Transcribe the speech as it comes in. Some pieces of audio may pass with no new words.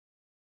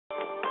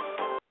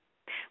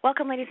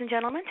Welcome, ladies and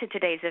gentlemen, to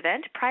today's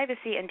event,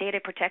 Privacy and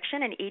Data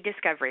Protection in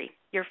eDiscovery.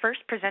 Your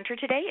first presenter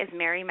today is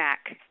Mary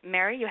Mack.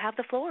 Mary, you have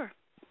the floor.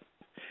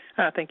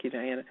 Thank you,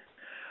 Diana.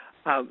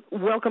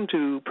 Welcome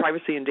to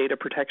Privacy and Data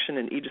Protection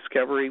in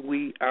eDiscovery.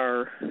 We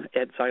are,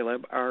 at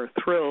ZyLAB, are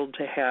thrilled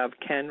to have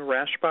Ken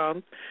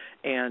Rashbaum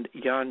and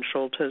Johannes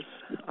Scholtes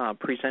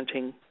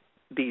presenting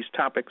these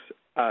topics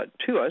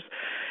to us.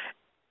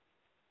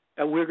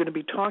 We're going to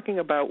be talking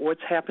about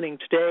what's happening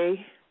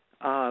today.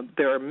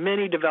 There are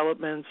many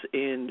developments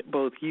in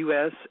both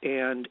U.S.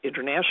 and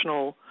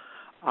international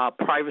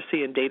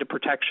privacy and data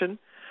protection.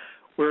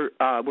 We're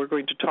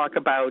going to talk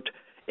about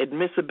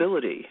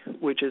admissibility,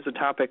 which is a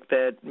topic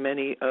that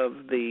many of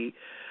the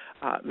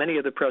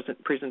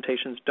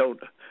presentations don't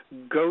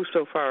go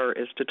so far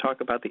as to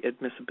talk about the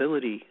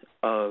admissibility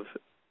of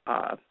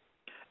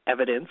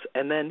evidence.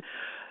 And then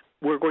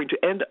we're going to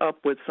end up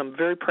with some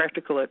very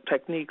practical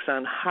techniques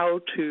on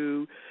how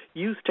to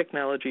use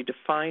technology to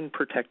find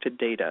protected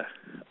data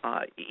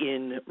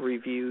in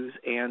reviews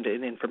and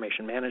in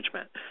information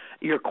management.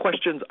 Your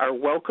questions are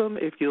welcome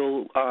if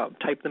you'll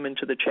type them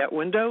into the chat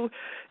window,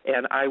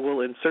 and I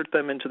will insert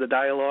them into the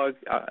dialogue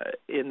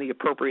in the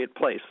appropriate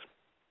place.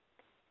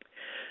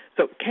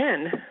 So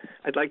Ken,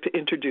 I'd like to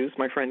introduce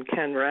my friend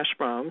Ken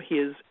Rashbaum. He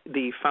is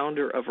the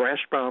founder of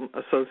Rashbaum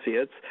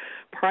Associates.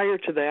 Prior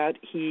to that,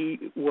 he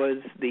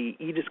was the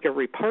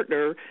eDiscovery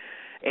partner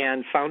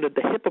and founded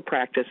the HIPAA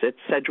practice at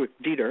Sedgwick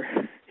Dieter.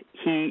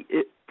 He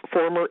is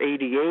former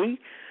ADA,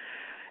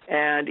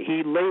 and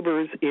he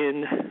labors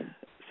in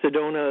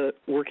Sedona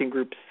Working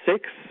Group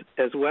 6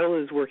 as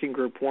well as Working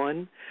Group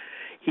 1.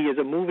 He is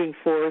a moving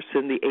force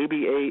in the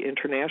ABA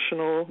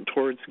International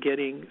towards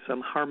getting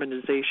some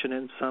harmonization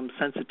and some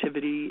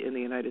sensitivity in the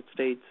United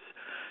States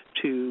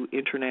to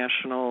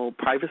international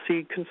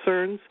privacy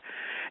concerns.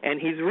 And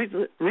he's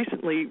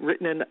recently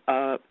written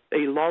a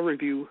law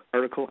review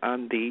article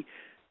on the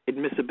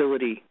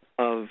admissibility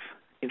of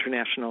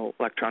international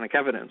electronic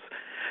evidence.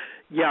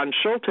 Johannes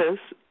Scholtes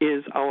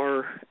is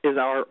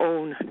our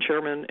own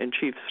chairman and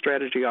chief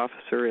strategy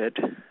officer at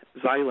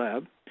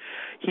ZyLAB.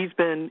 He's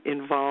been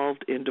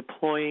involved in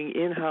deploying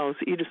in-house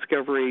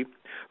eDiscovery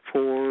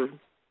for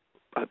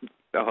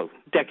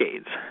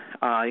decades,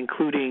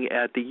 including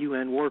at the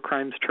UN War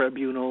Crimes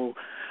Tribunal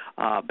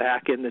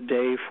back in the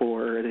day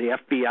for the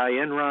FBI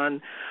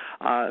Enron,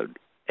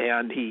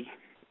 and he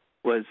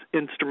was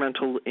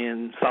instrumental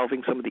in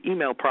solving some of the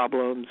email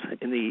problems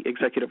in the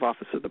Executive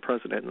Office of the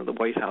President and the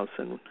White House.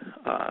 And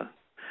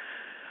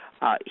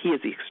he is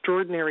the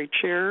extraordinary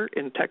chair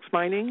in text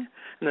mining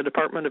in the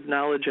Department of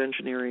Knowledge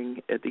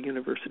Engineering at the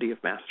University of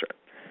Maastricht.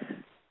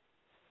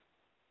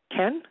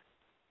 Ken?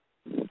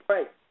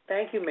 Right.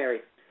 Thank you,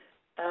 Mary.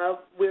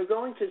 We're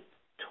going to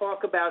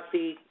talk about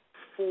the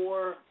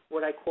four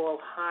what I call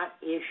hot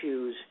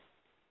issues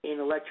in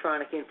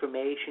electronic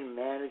information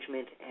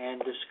management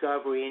and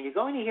discovery. And you're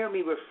going to hear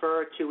me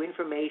refer to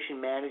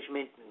information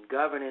management and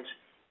governance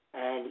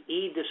and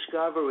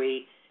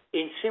eDiscovery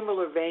in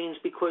similar veins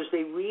because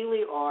they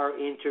really are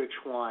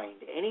intertwined.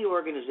 Any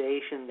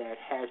organization that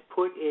has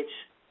put its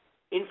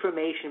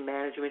information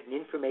management and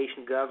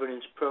information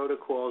governance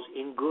protocols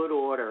in good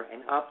order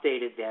and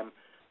updated them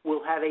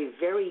will have a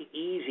very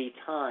easy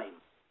time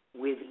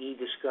with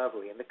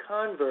eDiscovery. And the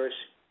converse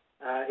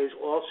is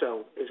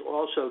also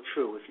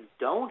true. If you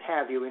don't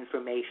have your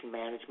information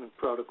management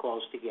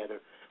protocols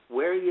together,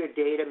 where your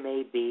data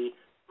may be,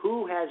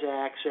 who has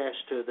access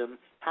to them,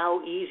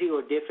 how easy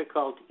or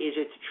difficult is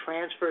it to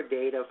transfer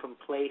data from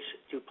place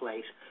to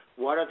place,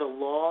 what are the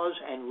laws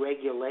and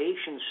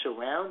regulations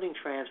surrounding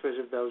transfers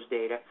of those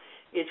data,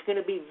 it's going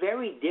to be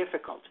very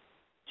difficult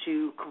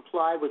to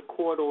comply with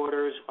court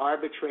orders,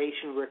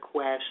 arbitration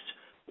requests,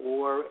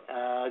 or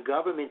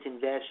government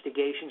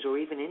investigations, or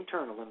even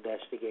internal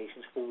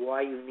investigations for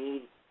why you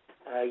need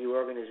your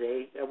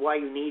organization, why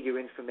you need your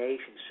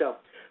information. So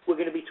we're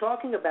going to be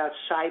talking about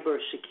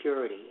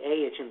cybersecurity.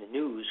 A, it's in the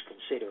news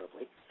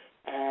considerably,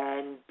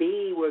 and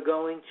B, we're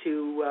going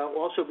to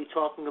also be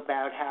talking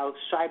about how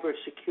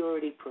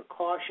cybersecurity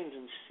precautions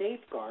and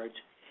safeguards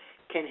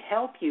can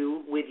help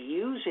you with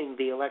using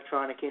the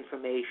electronic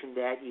information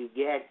that you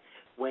get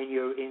when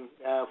you're in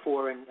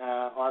for an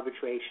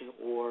arbitration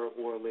or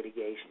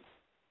litigation.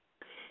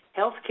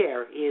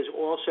 Healthcare is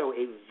also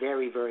a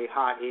very, very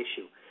hot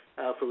issue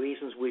for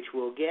reasons which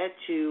we'll get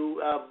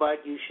to,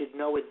 but you should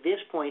know at this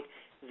point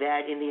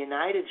that in the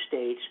United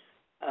States,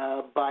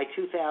 by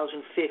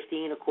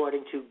 2015,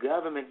 according to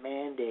government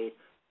mandate,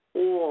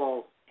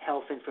 all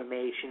health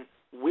information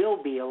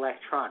will be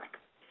electronic,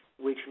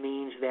 which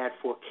means that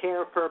for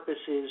care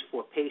purposes,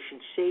 for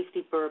patient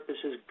safety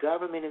purposes,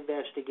 government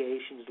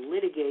investigations,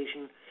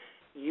 litigation,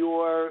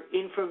 your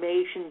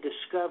information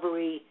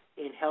discovery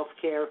in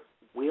healthcare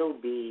will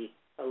be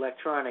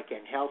electronic,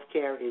 and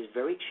healthcare is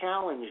very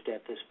challenged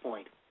at this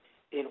point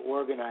in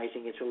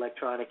organizing its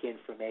electronic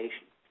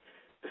information.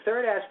 The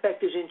third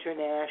aspect is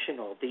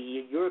international.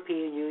 The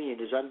European Union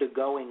is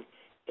undergoing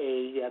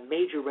a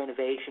major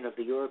renovation of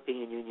the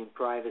European Union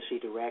privacy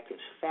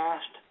directives,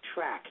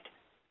 fast-tracked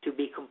to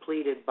be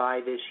completed by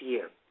this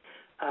year.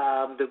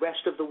 the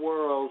rest of the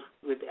world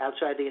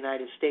outside the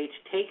United States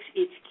takes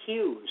its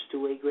cues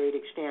to a great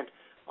extent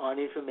on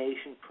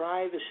information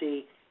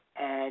privacy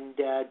and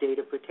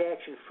data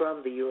protection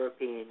from the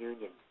European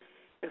Union.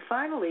 And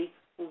finally,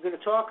 we're going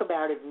to talk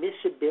about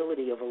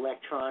admissibility of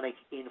electronic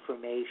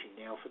information.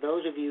 Now, for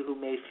those of you who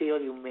may feel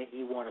you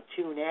want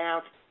to tune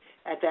out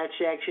at that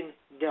section,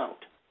 don't.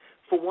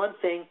 For one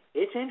thing,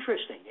 it's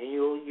interesting, and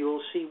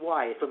you'll see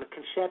why. From a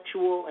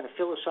conceptual and a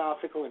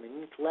philosophical and an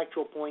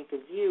intellectual point of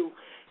view,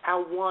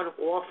 how one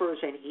offers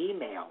an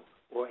email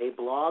or a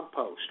blog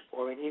post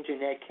or an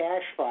internet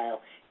cache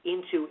file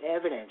into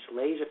evidence,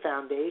 lays a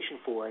foundation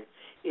for it,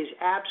 is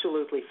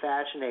absolutely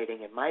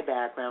fascinating. And my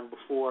background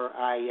before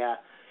I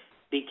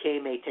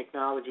became a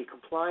technology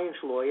compliance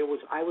lawyer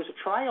I was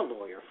a trial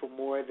lawyer for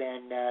more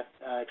than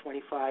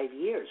 25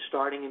 years,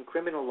 starting in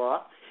criminal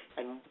law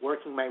and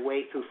working my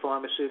way through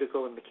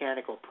pharmaceutical and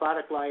mechanical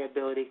product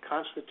liability,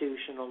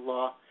 constitutional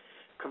law,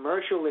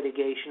 commercial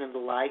litigation, and the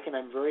like, and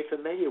I'm very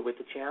familiar with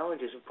the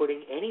challenges of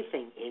putting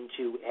anything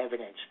into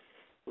evidence,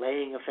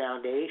 laying a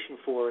foundation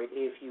for it,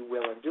 if you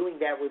will, and doing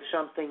that with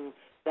something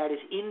that is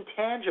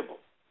intangible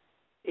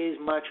is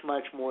much,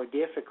 much more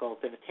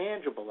difficult than a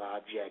tangible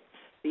object.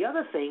 The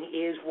other thing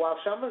is, while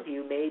some of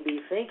you may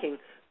be thinking,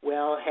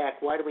 well,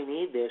 heck, why do we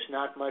need this?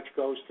 Not much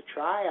goes to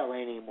trial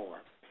anymore.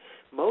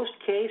 Most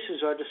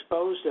cases are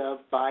disposed of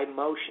by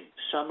motion,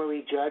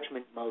 summary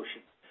judgment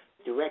motion,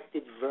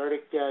 directed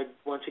verdict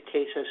once a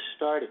case has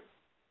started.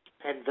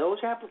 And those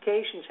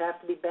applications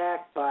have to be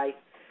backed by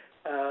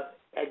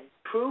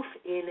proof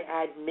in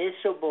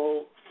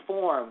admissible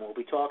form. We'll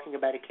be talking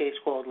about a case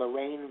called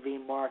Lorraine v.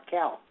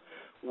 Markel,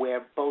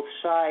 where both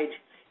sides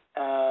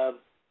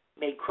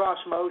made cross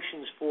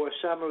motions for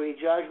summary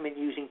judgment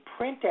using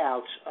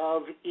printouts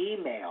of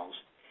emails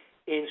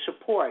in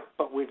support,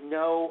 but with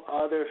no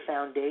other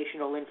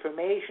foundational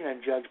information.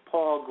 And Judge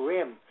Paul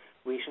Grimm,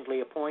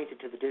 recently appointed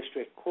to the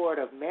District Court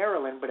of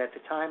Maryland, but at the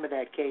time of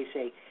that case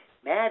a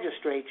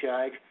magistrate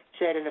judge,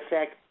 said in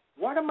effect,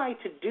 what am I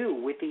to do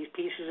with these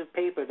pieces of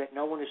paper that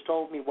no one has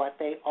told me what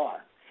they are?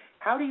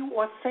 How do you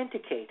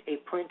authenticate a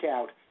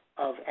printout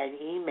of an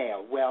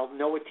email? Well,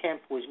 no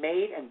attempt was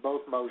made, and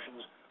both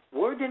motions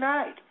were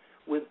denied,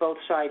 with both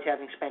sides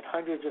having spent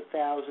hundreds of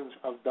thousands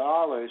of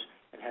dollars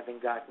and having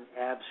gotten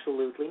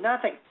absolutely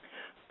nothing.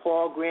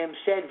 Paul Grimm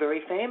said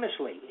very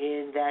famously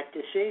in that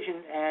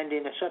decision and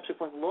in a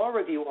subsequent law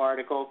review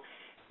article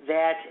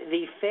that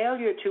the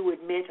failure to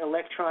admit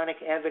electronic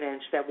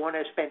evidence that one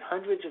has spent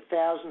hundreds of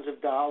thousands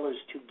of dollars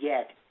to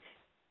get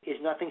is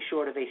nothing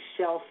short of a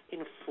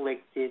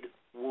self-inflicted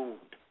wound.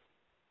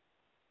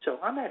 So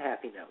on that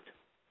happy note,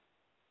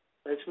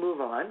 let's move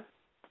on.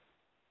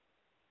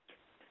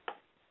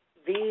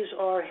 These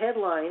are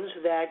headlines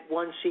that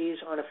one sees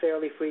on a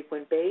fairly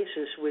frequent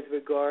basis with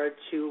regard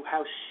to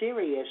how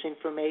serious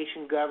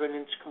information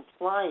governance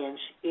compliance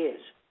is.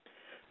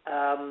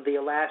 The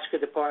Alaska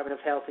Department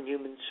of Health and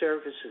Human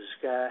Services,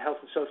 Health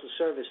and Social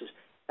Services,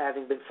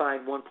 having been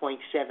fined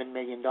 $1.7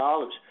 million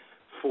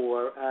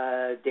for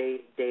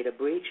data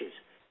breaches.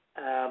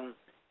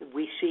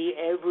 We see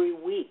every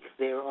week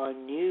there are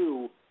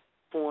new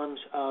forms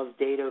of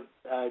data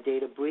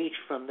breach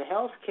from the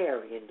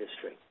healthcare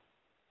industry.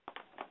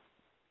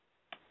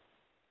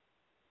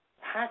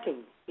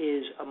 Hacking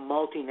is a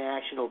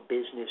multinational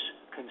business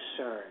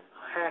concern.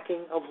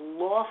 Hacking of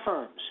law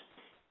firms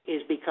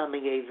is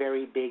becoming a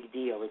very big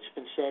deal. It's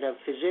been said of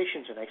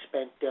physicians, and I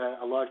spent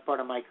a large part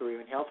of my career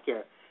in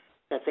healthcare,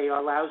 that they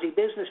are lousy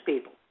business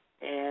people.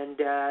 And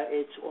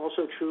it's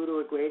also true to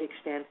a great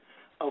extent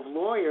of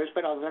lawyers,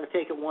 but I'm going to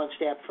take it one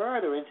step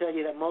further and tell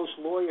you that most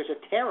lawyers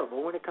are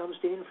terrible when it comes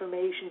to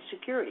information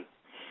security.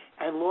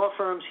 And law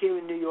firms here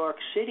in New York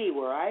City,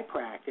 where I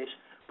practice,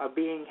 are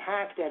being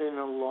hacked at an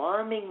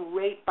alarming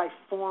rate by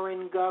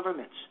foreign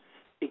governments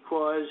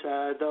because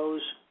those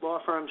law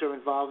firms are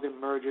involved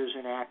in mergers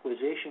and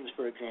acquisitions,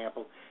 for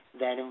example,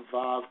 that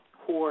involve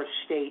core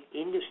state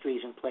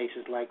industries in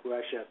places like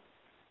Russia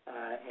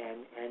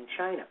and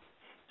China.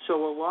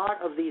 So a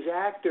lot of these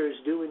actors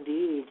do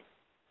indeed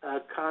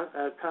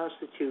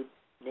constitute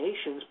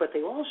nations, but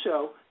they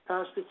also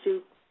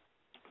constitute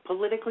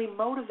politically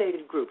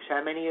motivated groups.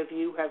 How many of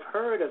you have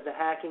heard of the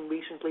hacking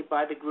recently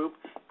by the group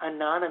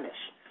Anonymous,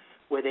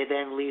 where they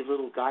then leave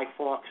little Guy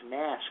Fawkes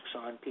masks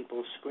on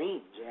people's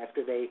screens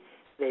after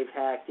they've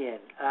hacked in?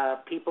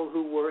 People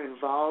who were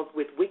involved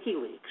with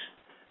WikiLeaks,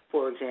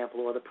 for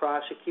example, or the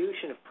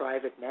prosecution of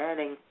Private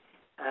Manning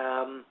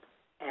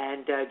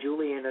and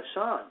Julian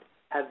Assange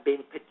have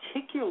been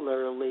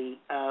particularly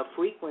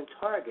frequent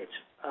targets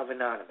of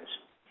Anonymous.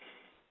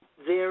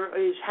 There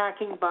is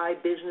hacking by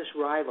business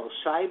rivals.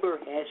 Cyber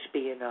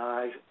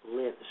espionage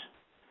lives.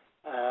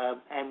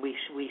 And we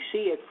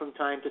see it from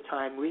time to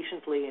time.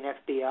 Recently, an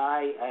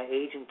FBI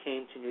agent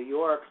came to New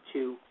York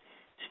to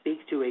speak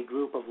to a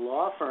group of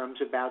law firms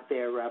about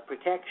their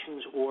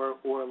protections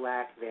or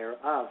lack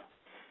thereof,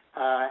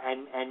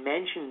 and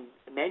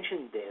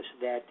mentioned this,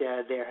 that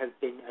there have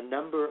been a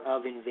number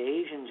of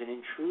invasions and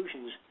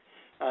intrusions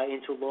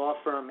into law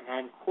firm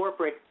and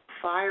corporate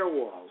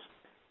firewalls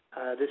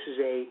This is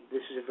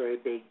a very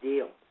big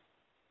deal.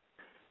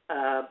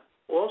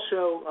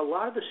 Also, a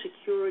lot of the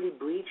security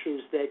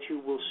breaches that you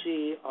will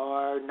see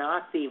are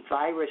not the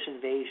virus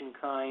invasion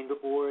kind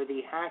or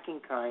the hacking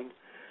kind.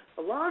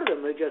 A lot of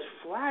them are just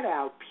flat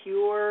out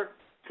pure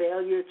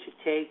failure to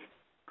take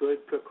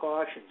good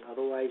precautions,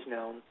 otherwise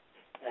known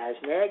as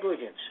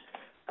negligence.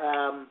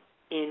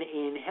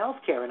 In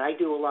healthcare, and I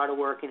do a lot of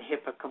work in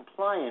HIPAA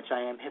compliance.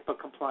 I am HIPAA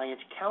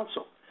compliance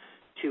counsel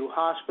to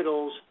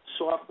hospitals,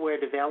 software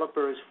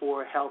developers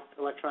for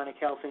electronic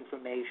health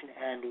information,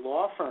 and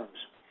law firms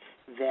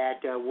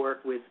that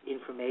work with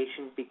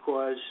information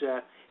because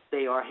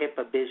they are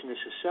HIPAA business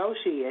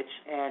associates,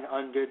 and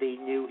under the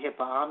new HIPAA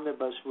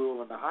Omnibus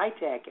Rule and the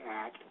HITECH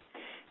Act,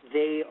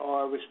 they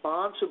are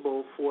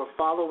responsible for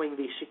following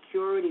the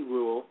security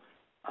rule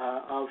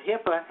of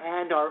HIPAA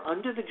and are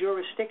under the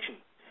jurisdiction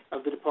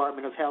of the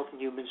Department of Health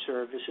and Human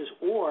Services,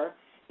 or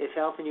if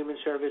Health and Human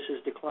Services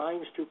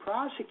declines to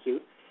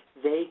prosecute,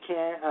 they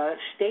can,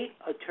 state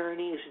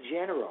attorneys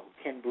general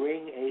can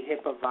bring a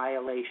HIPAA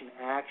violation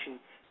action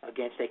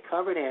against a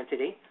covered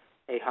entity,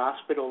 a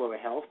hospital or a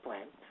health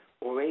plan,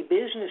 or a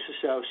business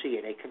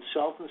associate, a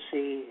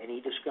consultancy, an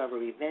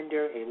eDiscovery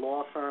vendor, a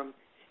law firm,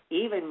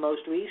 even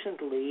most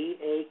recently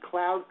a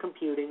cloud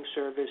computing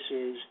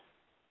services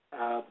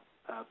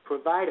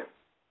provider.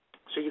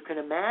 So you can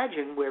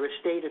imagine where a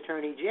state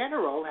attorney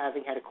general,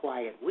 having had a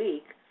quiet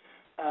week,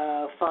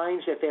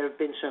 finds that there have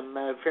been some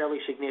fairly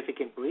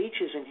significant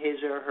breaches in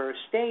his or her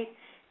state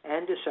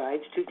and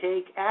decides to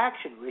take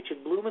action.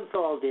 Richard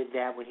Blumenthal did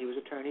that when he was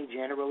Attorney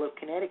General of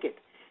Connecticut.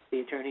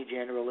 The Attorney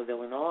General of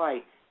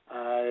Illinois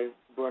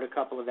brought a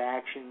couple of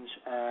actions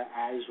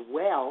as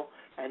well,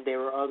 and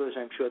there are others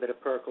I'm sure that are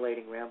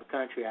percolating around the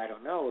country I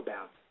don't know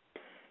about.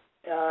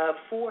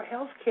 For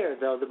healthcare,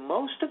 though,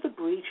 most of the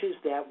breaches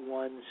that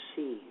one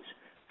sees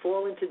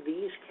fall into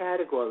these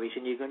categories,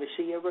 and you're going to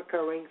see a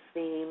recurring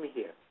theme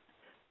here.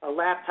 A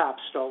laptop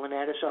stolen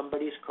out of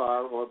somebody's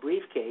car or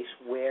briefcase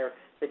where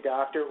the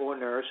doctor or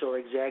nurse or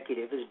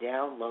executive has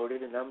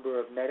downloaded a number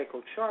of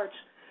medical charts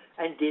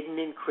and didn't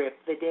encrypt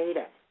the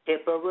data.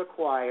 HIPAA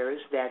requires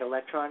that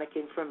electronic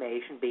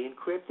information be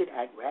encrypted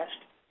at rest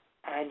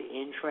and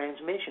in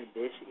transmission.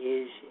 This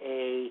is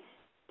a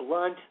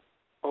blunt,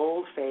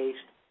 old-faced,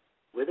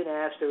 with an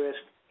asterisk,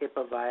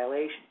 HIPAA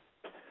violation.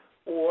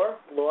 Or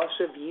loss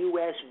of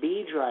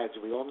USB drives.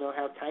 We all know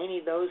how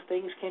tiny those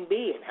things can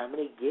be and how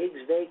many gigs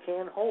they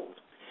can hold.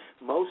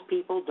 Most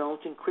people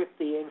don't encrypt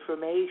the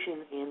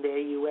information in their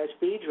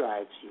USB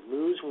drives. You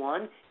lose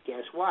one,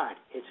 guess what?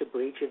 It's a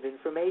breach of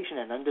information.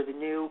 And under the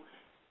new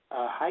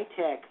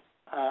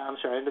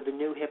under the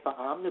new HIPAA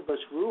Omnibus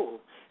Rule,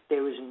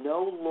 there is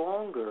no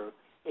longer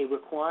a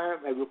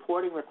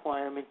reporting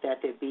requirement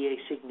that there be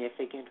a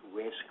significant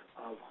risk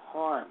of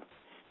harm.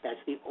 That's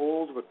the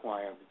old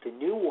requirement. The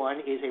new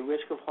one is a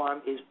risk of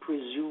harm is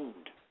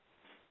presumed,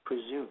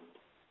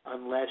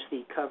 unless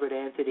the covered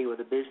entity or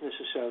the business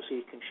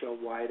associate can show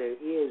why there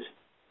is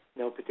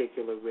no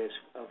particular risk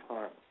of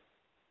harm.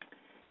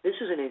 This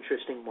is an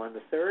interesting one.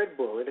 The third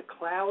bullet, a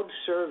cloud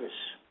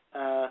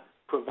service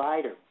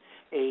provider.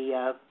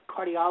 A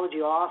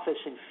cardiology office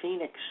in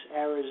Phoenix,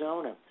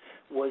 Arizona,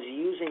 was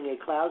using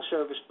a cloud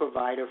service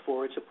provider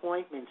for its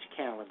appointments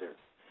calendar.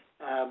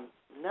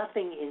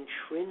 Nothing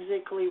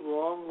intrinsically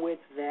wrong with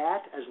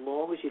that as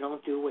long as you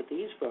don't do what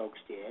these folks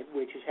did,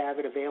 which is have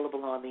it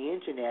available on the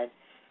Internet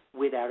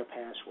without a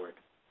password.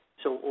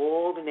 So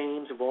all the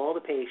names of all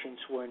the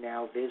patients were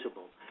now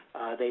visible.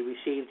 They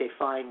received a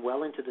fine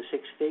well into the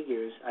six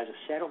figures as a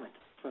settlement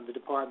from the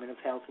Department of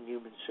Health and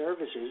Human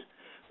Services,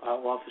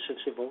 Office of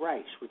Civil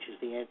Rights, which is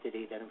the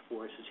entity that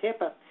enforces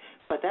HIPAA.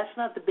 But that's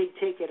not the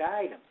big-ticket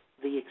item.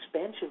 The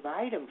expensive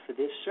item for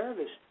this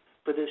service,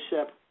 for this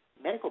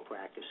medical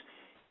practice,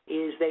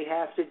 is they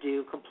have to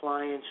do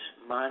compliance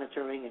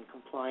monitoring and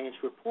compliance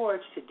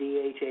reports to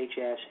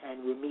DHHS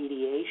and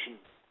remediation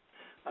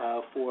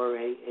for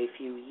a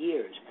few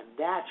years. And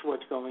that's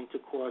what's going to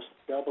cost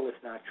double, if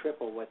not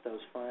triple, what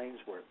those fines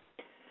were.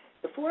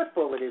 The fourth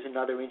bullet is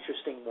another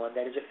interesting one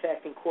that is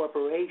affecting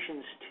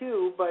corporations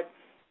too, but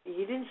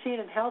you didn't see it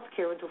in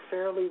healthcare until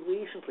fairly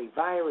recently,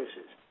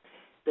 viruses.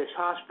 This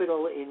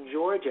hospital in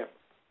Georgia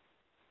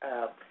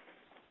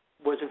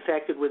was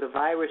infected with a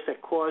virus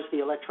that caused the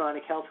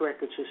electronic health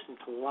record system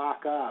to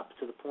lock up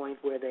to the point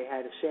where they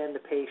had to send the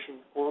patient,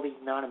 all the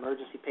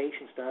non-emergency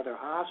patients, to other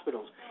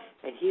hospitals.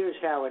 And here's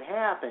how it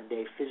happened.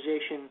 A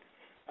physician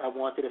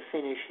wanted to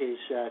finish his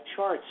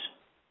charts,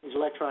 his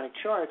electronic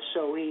charts,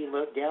 so he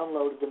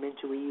downloaded them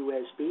into a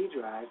USB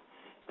drive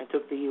and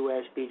took the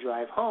USB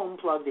drive home,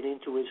 plugged it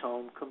into his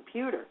home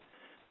computer.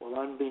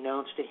 Well,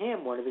 unbeknownst to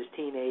him, one of his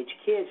teenage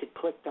kids had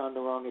clicked on the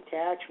wrong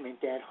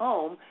attachment at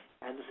home,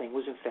 and the thing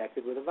was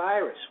infected with a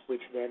virus,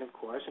 which then, of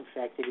course,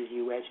 infected his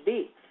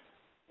USB.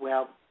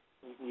 Well,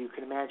 you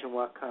can imagine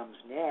what comes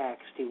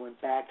next. He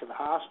went back to the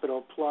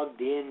hospital,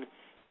 plugged in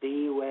the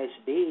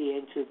USB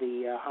into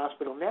the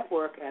hospital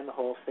network, and the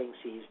whole thing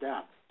seized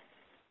up.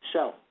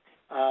 So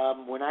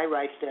When I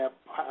write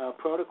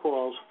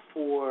protocols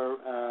for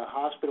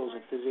hospitals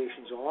and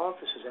physicians'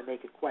 offices, I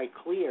make it quite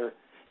clear,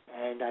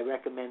 and I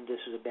recommend this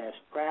as a best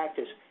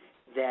practice,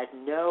 that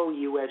no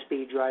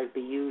USB drive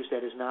be used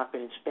that has not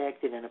been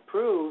inspected and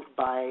approved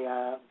by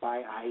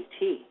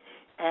IT,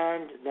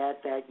 and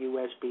that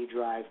USB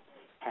drive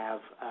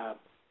have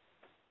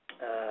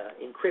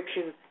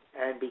encryption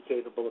and be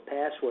capable of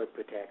password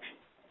protection.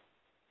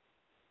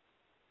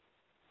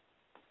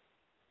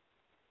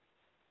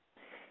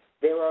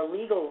 There are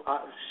legal,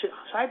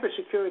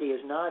 cybersecurity is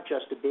not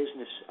just a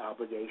business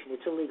obligation,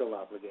 it's a legal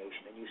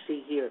obligation. And you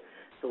see here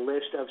the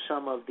list of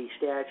some of the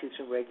statutes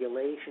and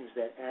regulations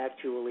that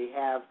actually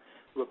have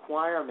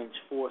requirements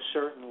for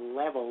certain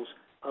levels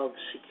of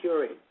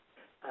security.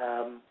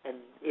 And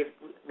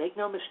make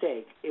no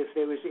mistake,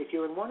 if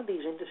you're in one of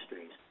these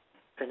industries,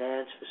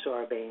 finance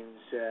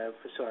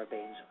for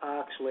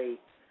Sarbanes-Oxley,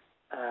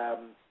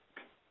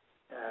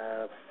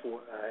 for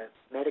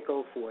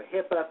medical for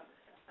HIPAA,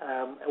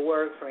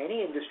 or for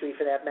any industry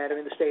for that matter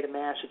in the state of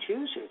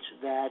Massachusetts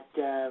that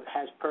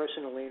has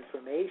personal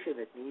information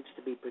that needs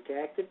to be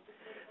protected,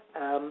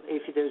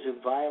 if there's a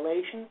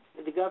violation,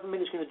 the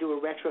government is going to do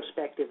a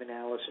retrospective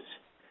analysis,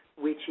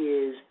 which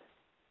is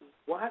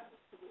what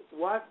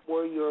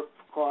were your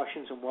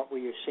precautions and what were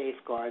your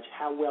safeguards,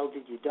 how well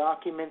did you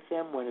document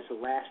them, when is the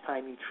last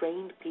time you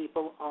trained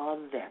people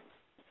on them.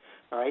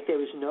 All right,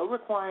 there is no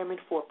requirement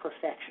for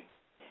perfection.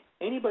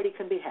 Anybody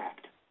can be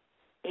hacked.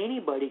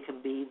 Anybody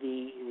can be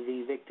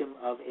the victim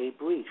of a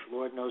breach.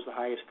 Lord knows the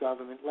highest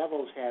government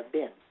levels have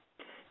been.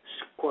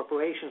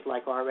 Corporations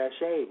like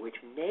RSA, which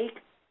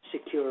make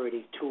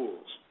security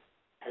tools,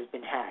 has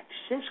been hacked.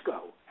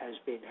 Cisco has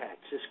been hacked.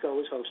 Cisco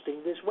is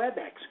hosting this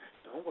WebEx.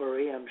 Don't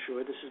worry, I'm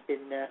sure this has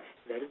been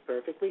vetted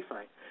perfectly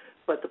fine.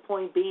 But the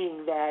point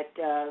being that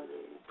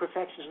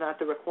perfection is not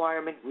the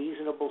requirement.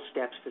 Reasonable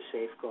steps for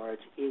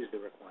safeguards is the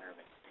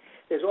requirement.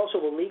 There's also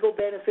a legal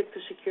benefit for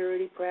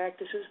security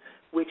practices,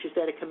 which is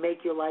that it can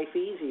make your life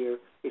easier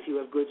if you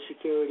have good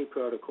security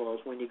protocols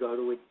when you go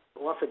to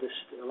offer this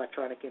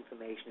electronic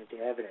information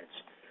into evidence.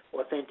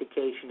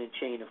 Authentication and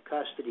chain of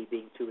custody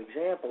being two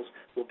examples.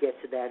 We'll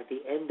get to that at the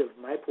end of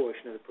my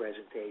portion of the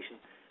presentation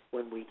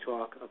when we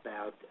talk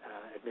about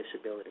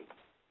admissibility.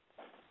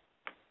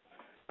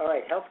 All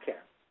right,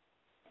 healthcare.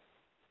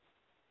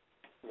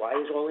 Why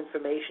is all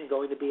information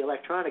going to be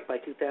electronic by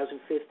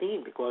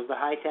 2015? Because the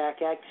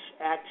HITECH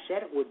Act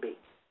said it would be.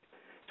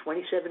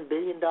 $27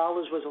 billion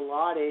was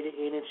allotted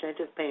in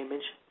incentive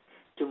payments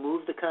to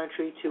move the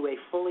country to a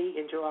fully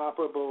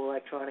interoperable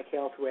electronic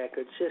health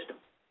record system.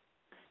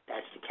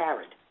 That's the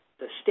carrot.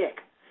 The stick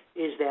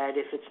is that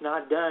if it's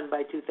not done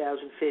by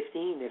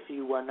 2015, if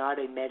you are not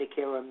a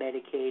Medicare or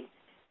Medicaid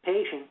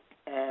patient,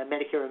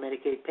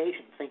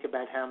 think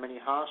about how many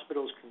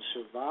hospitals can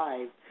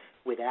survive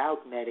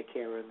without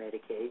Medicare or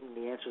Medicaid, and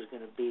the answer is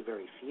going to be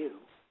very few.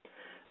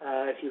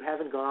 If you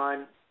haven't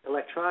gone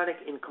electronic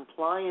in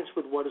compliance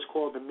with what is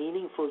called the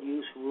Meaningful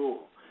Use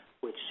Rule,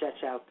 which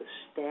sets out the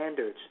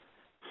standards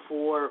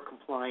for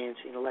compliance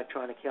in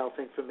electronic health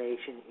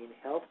information in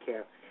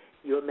healthcare,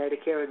 your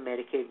Medicare and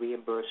Medicaid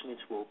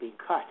reimbursements will be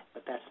cut,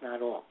 but that's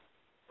not all.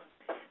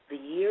 The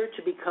year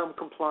to become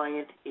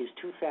compliant is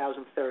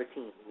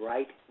 2013,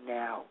 right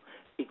now,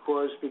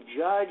 because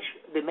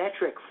the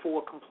metric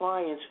for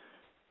compliance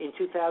in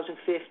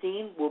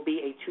 2015 will be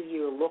a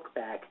 2-year look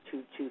back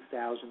to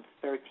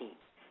 2013.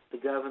 The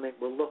government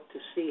will look to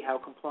see how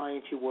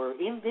compliant you were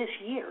in this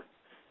year,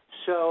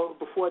 so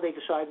before they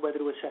decide whether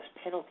to assess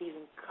penalties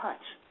and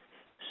cuts.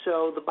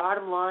 So the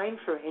bottom line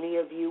for any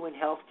of you in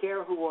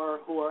healthcare who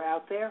are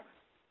out there,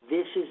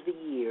 this is the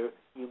year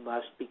you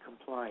must be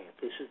compliant.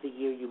 This is the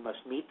year you must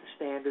meet the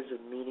standards of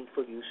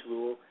Meaningful Use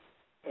Rule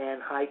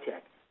and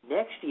HITECH.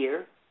 Next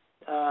year,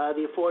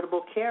 the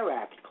Affordable Care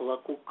Act,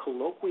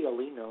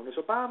 colloquially known as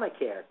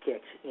Obamacare,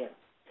 kicks in.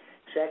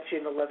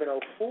 Section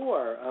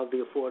 1104 of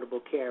the Affordable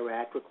Care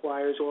Act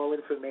requires all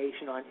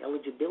information on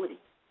eligibility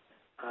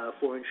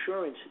for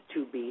insurance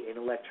to be in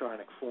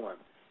electronic form.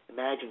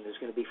 Imagine there's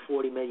going to be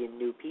 40 million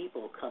new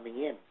people coming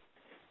in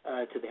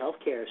to the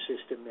healthcare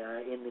system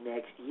in the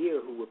next year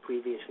who were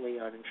previously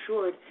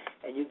uninsured,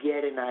 and you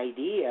get an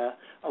idea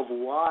of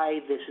why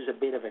this is a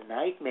bit of a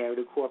nightmare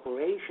to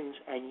corporations,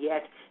 and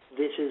yet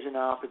this is an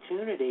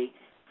opportunity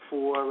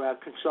for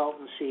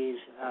consultancies,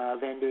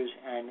 vendors,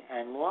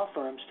 and law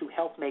firms to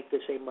help make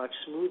this a much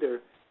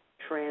smoother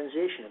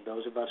transition. And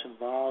those of us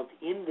involved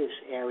in this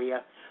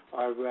area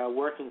are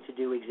working to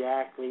do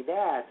exactly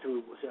that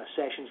through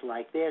sessions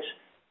like this,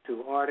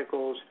 through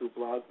articles, through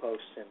blog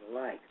posts, and the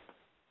like.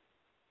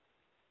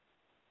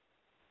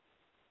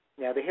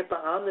 Now, the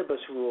HIPAA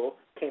Omnibus Rule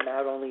came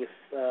out only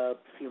a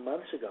few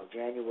months ago,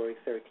 January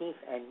 13th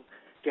and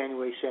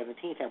January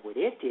 17th, and what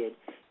it did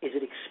is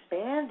it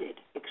expanded,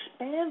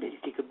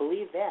 if you could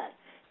believe that,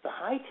 the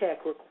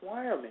high-tech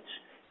requirements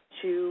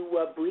to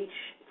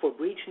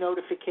breach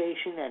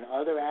notification and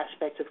other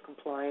aspects of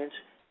compliance,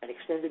 and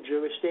extended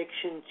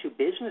jurisdiction to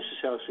business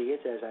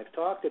associates, as I've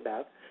talked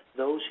about,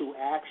 those who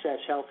access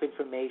health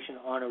information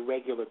on a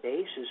regular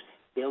basis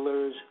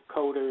billers,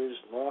 coders,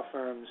 law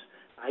firms,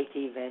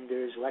 IT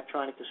vendors,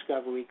 electronic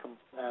discovery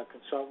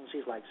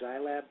consultancies like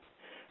ZyLAB,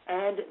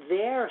 and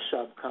their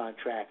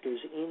subcontractors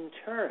in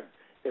turn.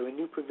 There are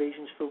new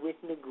provisions for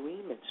written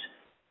agreements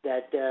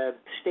that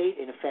state,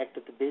 in effect,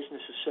 that the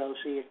business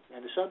associate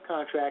and the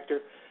subcontractor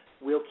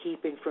will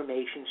keep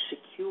information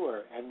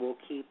secure and will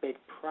keep it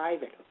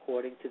private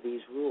according to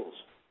these rules.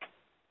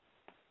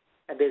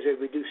 And there's a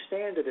reduced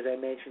standard, as I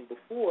mentioned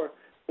before,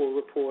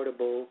 for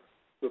reportable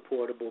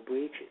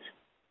breaches.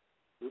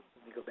 Let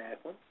me go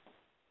back one.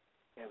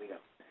 There we go.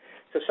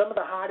 So some of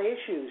the hot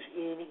issues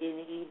in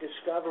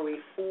eDiscovery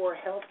for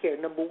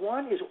healthcare. Number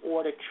one is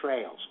audit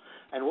trails.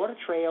 An audit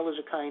trail is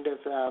a kind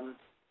of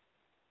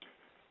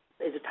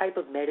is a type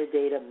of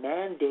metadata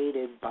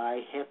mandated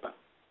by HIPAA.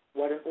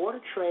 What an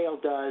audit trail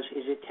does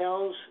is it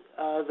tells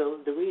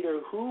the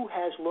reader who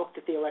has looked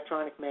at the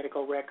electronic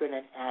medical record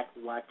and at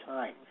what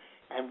time,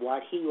 and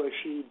what he or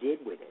she did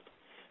with it.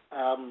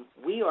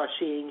 We are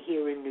seeing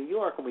here in New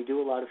York, and we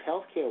do a lot of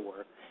healthcare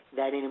work,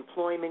 that in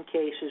employment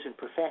cases and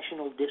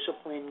professional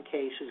discipline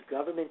cases,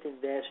 government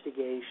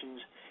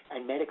investigations,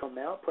 and medical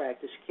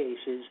malpractice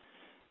cases,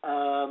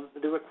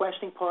 the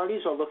requesting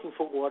parties are looking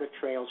for audit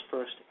trails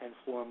first and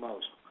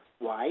foremost.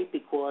 Why?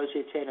 Because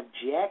it's an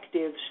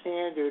objective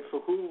standard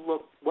for who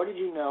looked, what did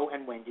you know,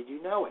 and when did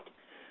you know it.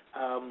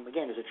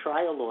 Again, as a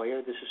trial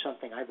lawyer, this is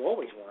something I've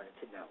always wanted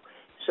to know.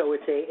 So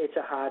it's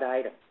a hot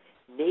item.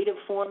 Native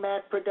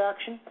format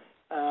production,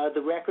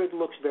 the record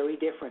looks very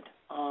different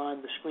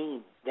on the screen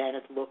than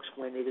it looks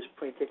when it is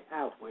printed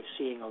out. We're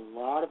seeing a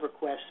lot of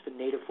requests for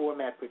native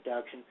format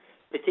production,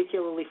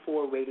 particularly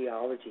for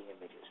radiology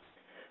images.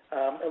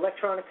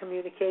 Electronic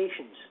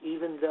communications,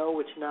 even though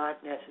it's not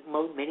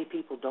many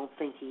people don't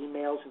think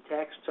emails and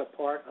texts are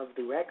part of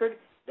the record,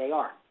 they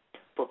are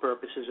for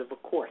purposes of a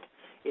court.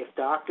 If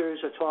doctors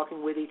are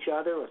talking with each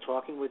other or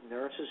talking with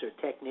nurses or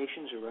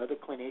technicians or other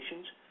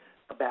clinicians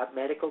about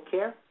medical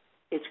care,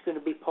 it's going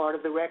to be part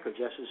of the record,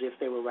 just as if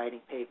they were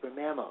writing paper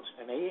memos.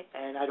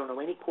 And I don't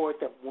know any court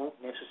that won't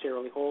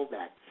necessarily hold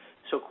that.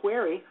 So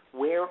query,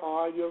 where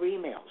are your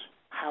emails?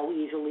 How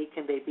easily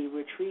can they be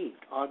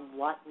retrieved? On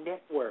what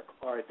network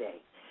are they?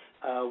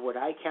 What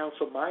I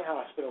counsel my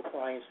hospital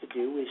clients to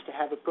do is to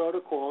have a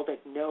protocol that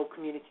no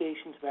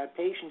communications about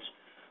patients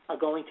are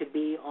going to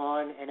be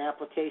on an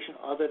application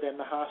other than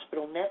the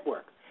hospital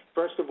network.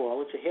 First of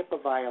all, it's a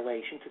HIPAA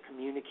violation to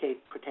communicate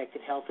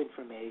protected health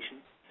information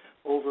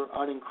over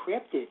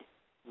unencrypted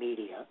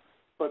media.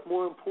 But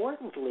more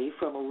importantly,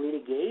 from a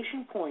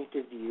litigation point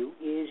of view,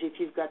 is if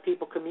you've got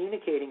people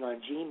communicating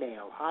on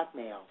Gmail,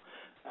 Hotmail,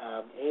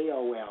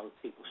 AOL,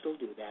 people still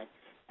do that,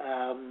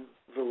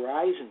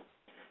 Verizon,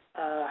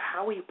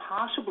 how are you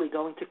possibly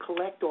going to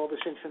collect all this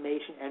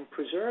information and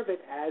preserve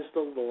it as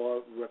the law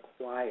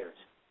requires?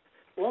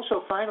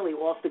 Also, finally,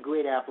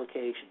 off-the-grid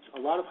applications. A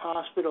lot of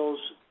hospitals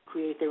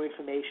create their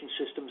information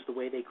systems the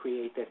way they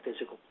create their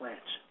physical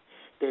plants.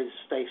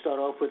 They start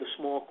off with a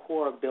small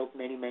core built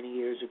many, many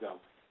years ago,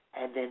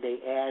 and then they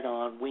add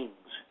on wings.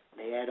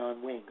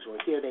 Or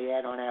here they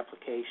add on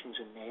applications,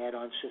 and they add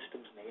on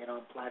systems, and they add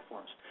on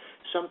platforms.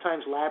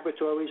 Sometimes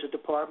laboratories or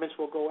departments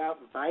will go out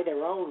and buy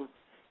their own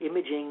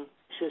imaging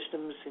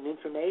systems and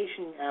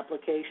information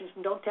applications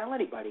and don't tell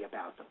anybody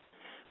about them.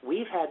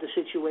 We've had the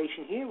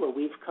situation here where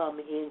we've come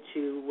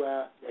into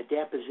a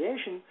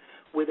deposition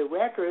with a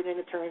record, and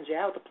it turns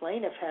out the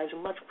plaintiff has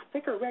a much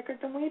thicker record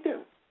than we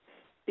do,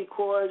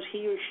 because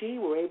he or she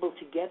were able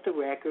to get the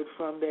record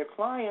from their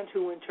client,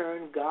 who in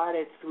turn got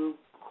it through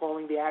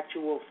calling the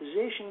actual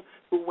physician,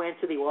 who went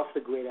to the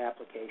off-the-grid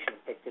application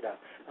and picked it up.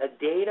 A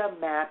data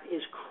map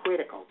is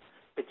critical,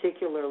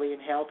 particularly in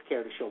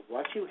healthcare, to show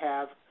what you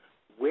have,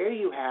 where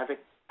you have it,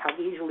 how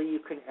easily you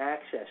can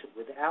access it.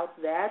 Without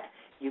that,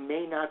 you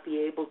may not be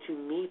able to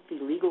meet the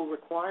legal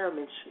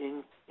requirements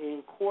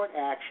in court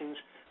actions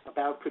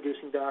about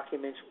producing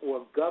documents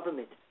or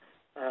government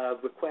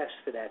requests,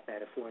 for that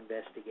matter, for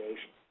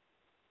investigation.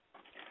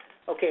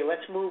 Okay,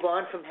 let's move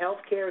on from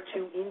healthcare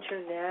to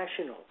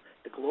international,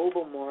 the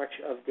global march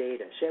of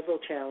data. Several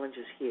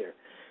challenges here.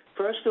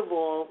 First of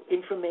all,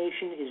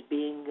 information is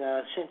being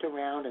sent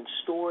around and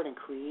stored and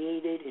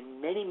created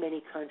in many,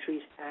 many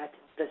countries at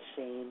the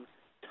same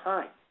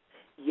time.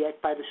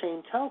 Yet, by the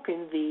same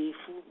token,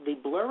 the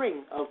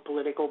blurring of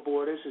political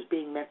borders is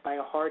being met by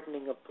a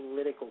hardening of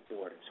political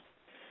borders.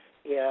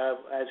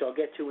 As I'll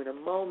get to in a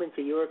moment,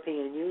 the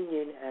European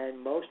Union and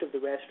most of the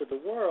rest of the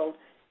world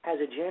has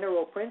a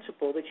general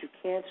principle that you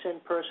can't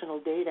send personal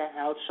data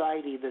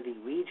outside either the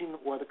region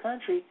or the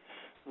country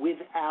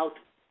without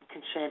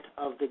consent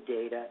of the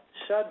data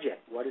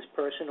subject. What is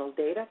personal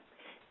data?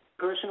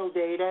 Personal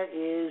data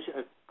is,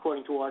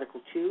 according to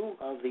Article 2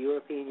 of the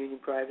European Union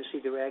Privacy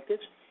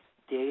Directives,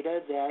 data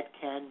that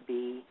can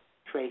be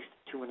traced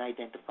to an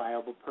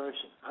identifiable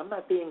person. I'm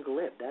not being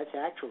glib. That's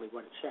actually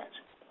what it says.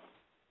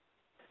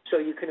 So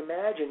you can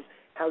imagine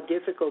how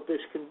difficult this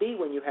can be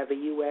when you have a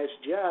U.S.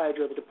 judge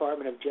or the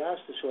Department of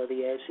Justice or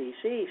the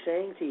SEC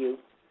saying to you,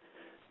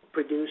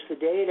 produce the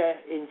data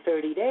in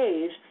 30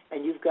 days,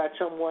 and you've got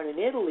someone in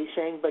Italy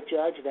saying, but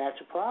Judge, that's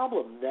a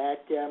problem.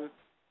 That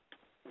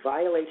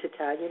violates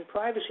Italian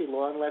privacy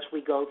law unless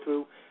we go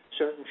through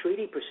certain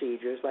treaty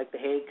procedures like the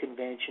Hague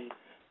Convention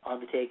on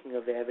the taking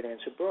of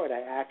evidence abroad.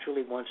 I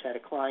actually once had a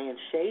client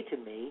say to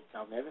me,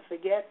 I'll never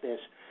forget this,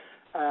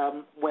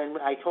 when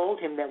I told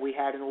him that we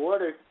had an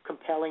order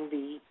compelling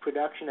the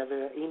production of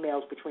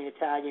emails between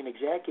Italian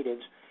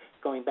executives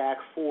going back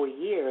 4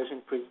 years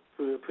and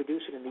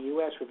produce it in the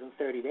U.S. within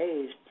 30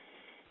 days,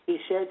 he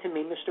said to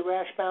me, Mr.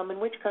 Rashbaum, in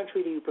which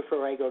country do you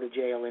prefer I go to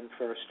jail in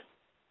first?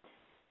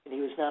 And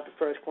he was not the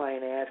first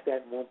client I asked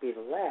that and won't be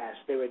the last.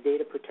 There are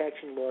data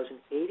protection laws in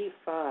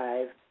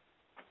 85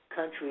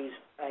 countries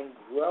and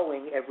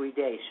growing every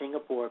day,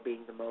 Singapore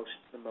being the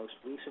most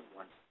recent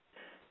one.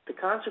 The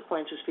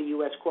consequences for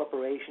U.S.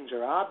 corporations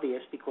are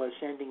obvious because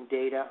sending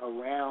data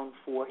around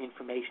for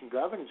information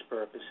governance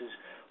purposes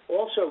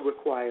also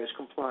requires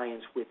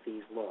compliance with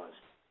these laws.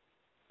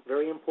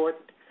 Very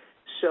important.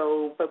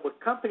 But what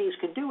companies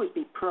can do is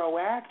be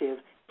proactive,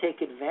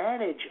 take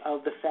advantage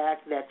of the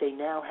fact that they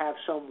now have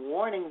some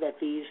warning that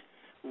these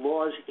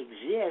laws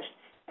exist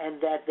and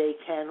that they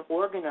can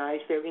organize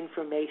their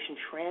information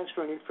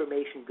transfer and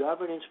information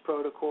governance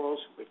protocols,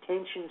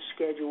 retention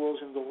schedules,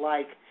 and the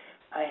like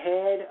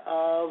ahead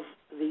of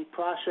the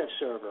process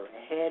server,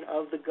 ahead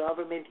of the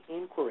government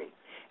inquiry.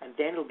 And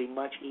then it'll be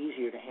much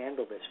easier to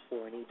handle this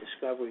for an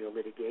eDiscovery or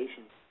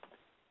litigation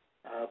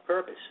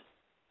purpose.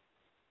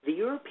 The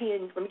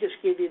European, let me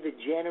just give you the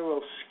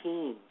general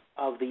scheme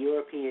of the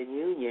European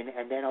Union,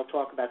 and then I'll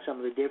talk about some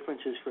of the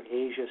differences for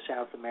Asia,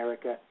 South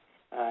America,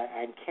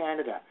 and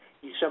Canada.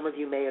 Some of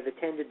you may have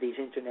attended these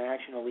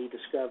international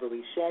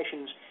eDiscovery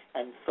sessions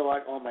and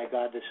thought, oh my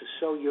God, this is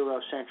so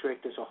Eurocentric,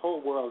 there's a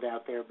whole world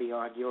out there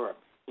beyond Europe.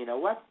 You know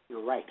what?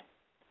 You're right.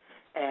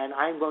 And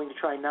I'm going to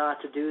try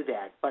not to do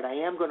that, but I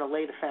am going to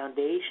lay the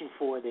foundation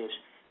for this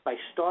by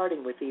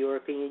starting with the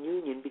European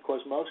Union because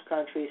most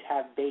countries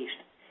have based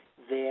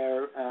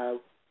their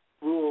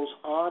rules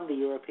on the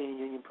European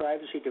Union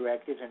privacy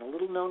directives. And a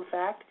little known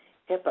fact,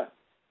 HIPAA,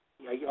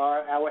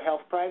 our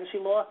health privacy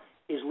law,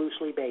 is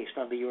loosely based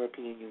on the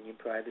European Union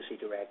privacy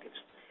directives.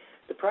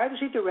 The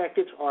privacy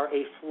directives are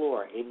a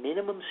floor, a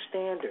minimum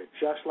standard,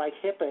 just like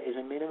HIPAA is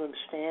a minimum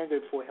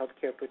standard for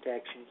healthcare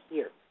protection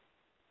here.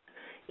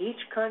 Each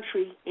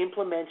country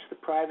implements the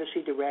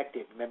privacy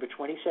directive. Remember,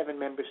 27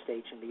 member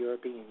states in the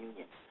European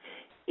Union.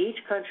 Each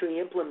country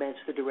implements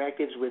the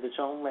directives with its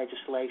own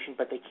legislation,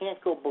 but they can't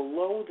go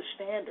below the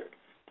standard,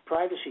 the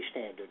privacy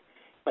standard,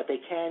 but they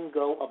can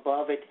go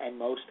above it, and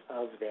most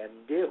of them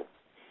do.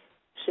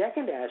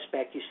 Second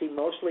aspect you see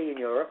mostly in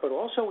Europe, but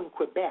also in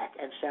Quebec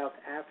and South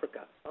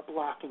Africa, are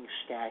blocking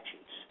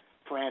statutes.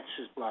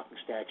 France's blocking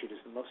statute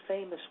is the most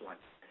famous one.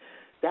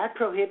 That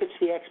prohibits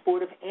the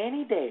export of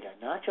any data,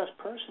 not just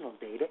personal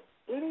data,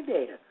 any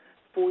data,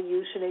 for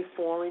use in a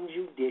foreign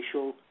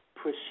judicial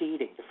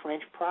proceeding. The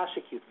French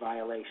prosecute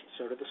violations,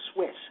 so do the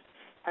Swiss.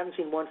 Haven't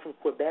seen one from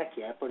Quebec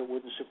yet, but it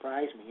wouldn't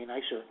surprise me, and I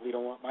certainly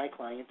don't want my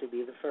client to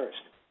be the first.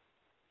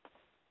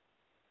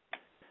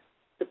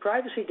 The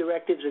privacy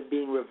directives are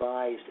being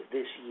revised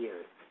this year.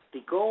 The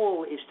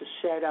goal is to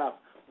set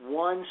up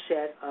one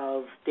set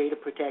of data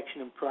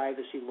protection and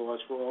privacy laws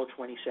for all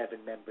 27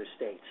 member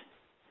states.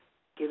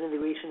 Given the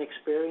recent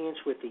experience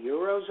with the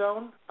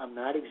Eurozone, I'm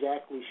not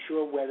exactly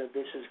sure whether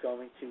this is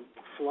going to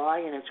fly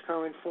in its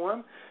current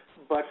form,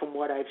 but from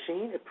what I've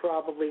seen, it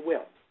probably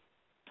will.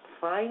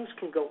 Fines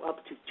can go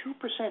up to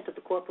 2% of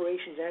the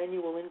corporation's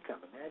annual income.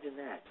 Imagine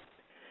that.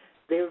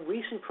 Their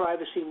recent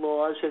privacy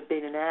laws have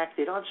been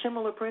enacted on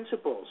similar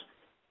principles.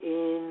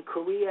 In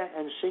Korea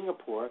and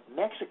Singapore,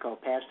 Mexico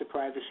passed a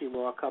privacy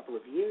law a couple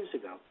of years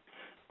ago,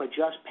 but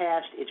just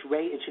passed its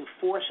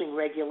enforcing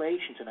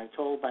regulations, and I'm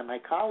told by my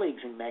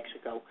colleagues in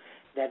Mexico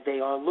that they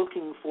are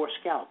looking for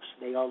scalps.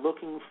 They are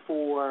looking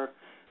for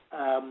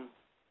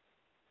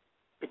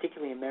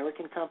particularly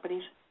American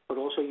companies, but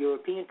also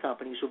European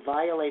companies who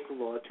violate the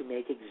law to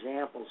make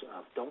examples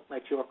of. Don't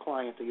let your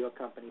client or your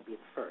company be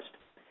the first.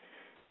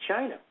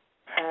 China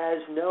has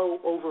no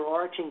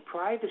overarching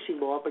privacy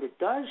law, but it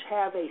does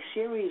have a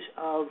series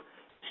of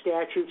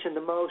statutes, and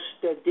the most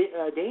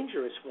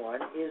dangerous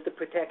one is the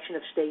protection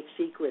of state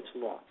secrets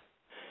law,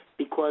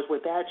 because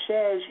what that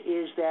says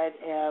is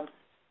that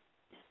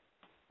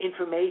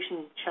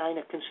information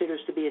China considers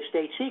to be a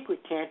state secret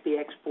can't be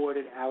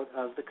exported out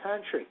of the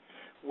country.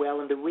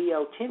 Well, in the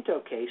Rio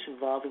Tinto case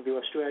involving the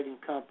Australian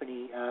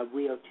company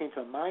Rio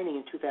Tinto Mining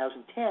in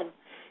 2010,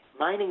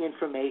 mining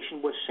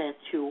information was sent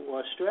to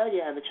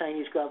Australia, and the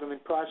Chinese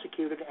government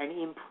prosecuted and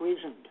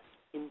imprisoned.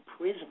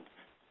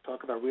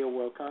 Talk about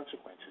real-world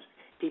consequences.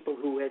 People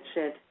who had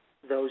sent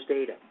those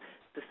data.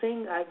 The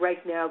thing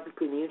right now,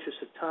 in the interest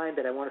of time,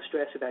 that I want to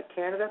stress about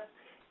Canada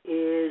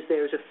is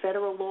there's a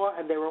federal law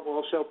and there are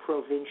also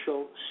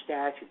provincial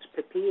statutes.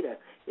 PIPEDA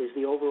is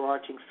the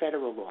overarching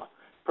federal law,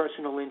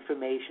 Personal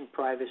Information,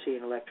 Privacy,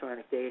 and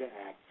Electronic Data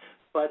Act.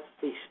 But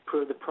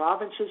the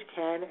provinces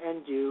can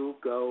and do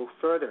go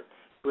further.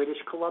 British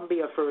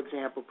Columbia, for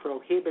example,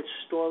 prohibits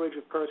storage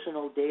of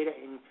personal data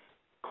in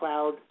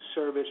cloud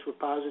service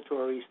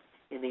repositories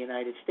in the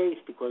United States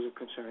because of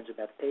concerns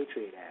about the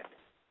Patriot Act.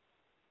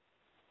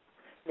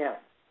 Now,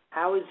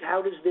 How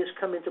does this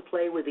come into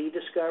play with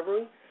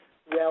eDiscovery?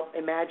 Well,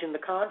 imagine the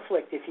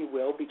conflict, if you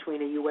will,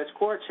 between a U.S.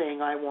 court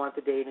saying, I want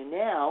the data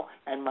now,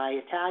 and my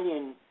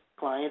Italian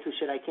client who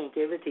said, I can't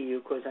give it to you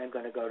because I'm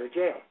going to go to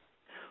jail.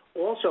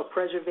 Also,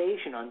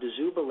 preservation under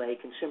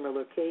ZyLAB and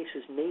similar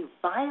cases may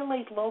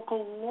violate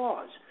local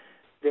laws.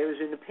 There is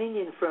an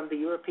opinion from the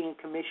European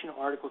Commission,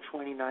 Article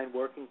 29,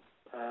 Working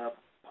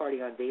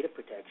Party on Data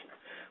Protection,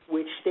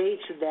 which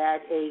states that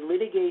a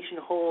litigation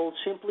hold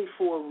simply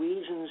for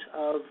reasons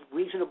of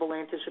reasonable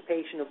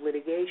anticipation of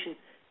litigation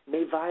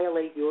may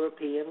violate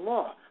European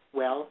law.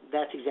 Well,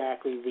 that's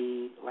exactly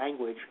the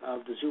language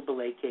of the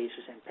ZyLAB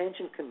cases and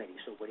pension committee,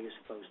 so what are you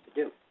supposed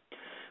to do?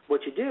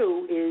 What you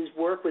do is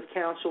work with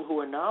counsel who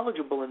are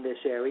knowledgeable in this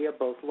area,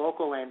 both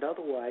local and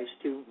otherwise,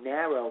 to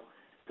narrow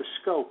the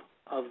scope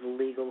of the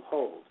legal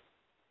hold.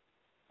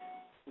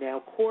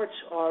 Now, courts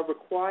are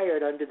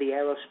required under the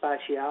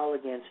Aerospatiale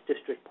against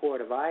District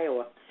Court of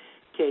Iowa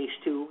case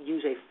to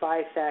use a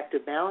five-factor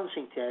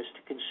balancing test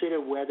to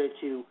consider whether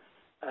to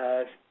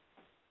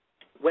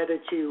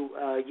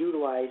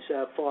utilize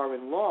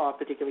foreign law,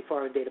 particularly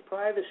foreign data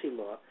privacy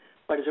law.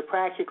 But as a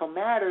practical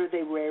matter,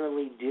 they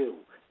rarely do.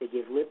 They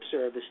give lip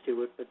service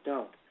to it, but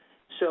don't.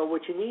 So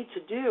what you need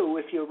to do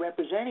if you're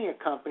representing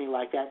a company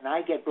like that, and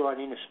I get brought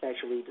in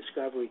especially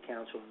eDiscovery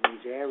counsel in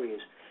these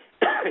areas,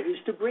 is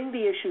to bring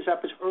the issues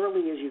up as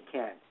early as you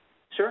can,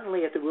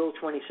 certainly at the Rule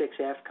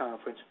 26F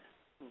conference,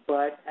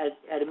 but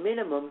at a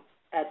minimum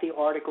at the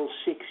Article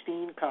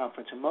 16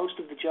 conference. And most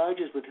of the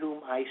judges with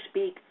whom I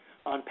speak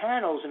on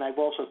panels, and I've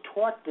also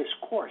taught this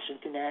course,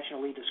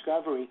 International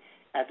eDiscovery,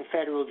 at the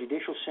Federal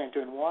Judicial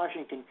Center in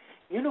Washington,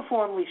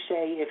 uniformly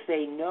say if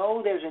they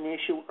know there's an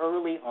issue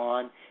early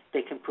on,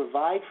 they can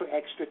provide for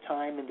extra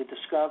time in the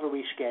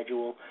discovery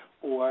schedule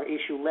or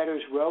issue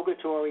letters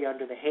rogatory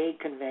under the Hague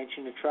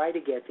Convention to try to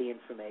get the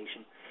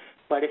information.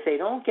 But if they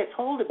don't get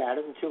told about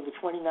it until the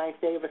 29th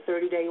day of a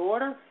 30-day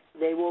order,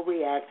 they will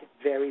react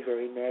very,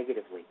 very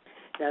negatively.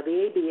 Now,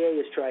 the ABA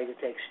is trying to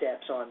take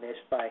steps on this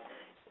by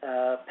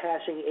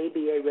passing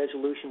ABA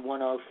Resolution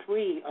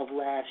 103 of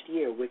last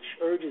year, which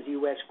urges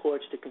U.S.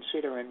 courts to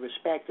consider and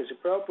respect as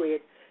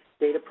appropriate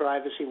data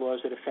privacy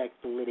laws that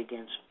affect the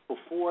litigants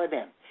before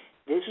them.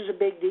 This is a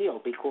big deal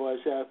because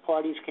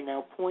parties can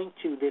now point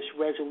to this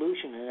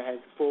resolution and it has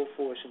the full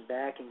force and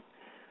backing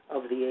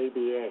of the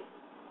ABA.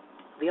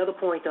 The other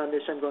point on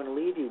this I'm going to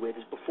leave you with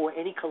is before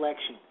any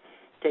collection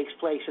takes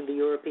place in the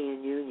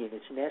European Union,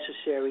 it's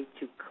necessary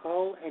to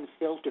cull and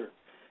filter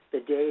the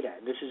data.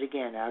 And this is,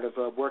 again, out of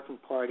Working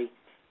Party,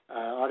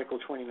 Article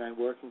 29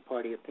 Working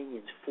Party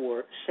opinions,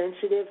 for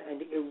sensitive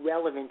and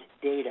irrelevant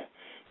data.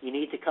 You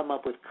need to come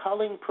up with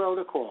culling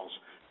protocols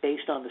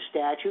based on the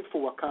statute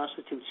for what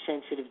constitutes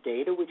sensitive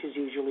data, which is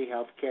usually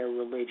healthcare,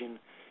 religion,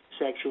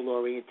 sexual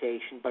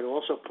orientation, but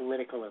also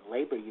political and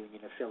labor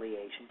union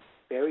affiliation,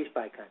 varies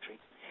by country,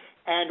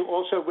 and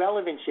also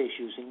relevance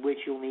issues in which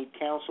you'll need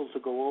counsel to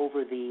go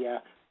over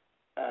the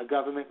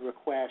government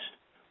request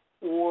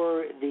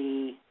or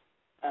the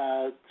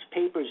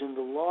papers in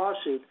the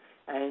lawsuit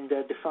and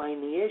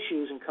define the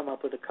issues and come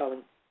up with a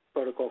culling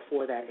protocol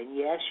for that. And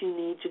yes, you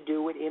need to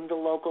do it in the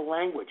local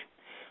language.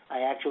 I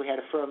actually had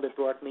a firm that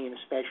brought me in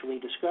a special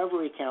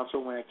eDiscovery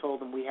counsel when I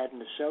told them we had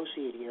an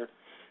associate here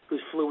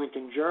who's fluent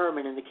in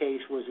German and the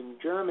case was in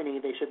Germany.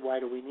 They said, why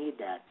do we need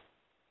that?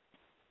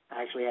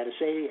 I actually had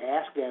to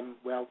ask them,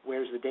 well,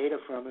 where's the data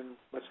from and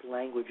what's the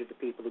language of the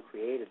people who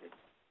created it?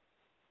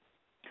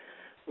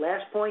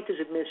 Last point is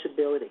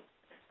admissibility.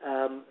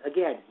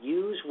 Again,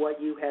 use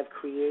what you have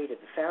created.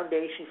 The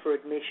foundation for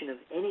admission of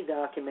any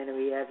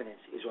documentary evidence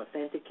is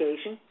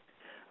authentication.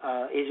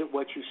 Is it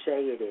what you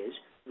say it is?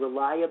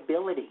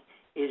 Reliability.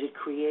 Is it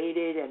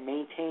created and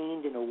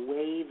maintained in a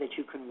way that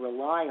you can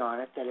rely on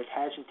it, that it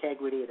has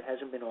integrity, it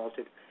hasn't been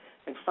altered?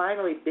 And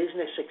finally,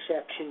 business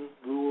exceptions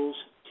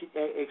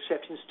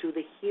to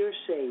the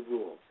hearsay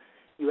rule.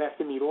 You have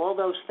to meet all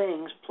those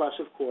things, plus,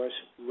 of course,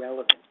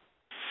 relevance.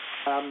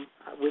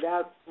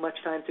 Without much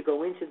time to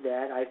go into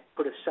that, I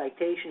put a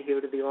citation here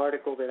to the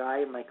article that I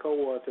and my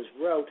co-authors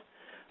wrote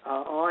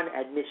on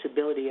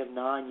admissibility of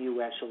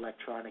non-U.S.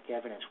 electronic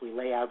evidence. We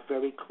lay out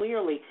very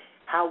clearly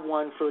how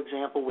one, for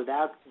example,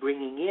 without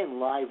bringing in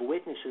live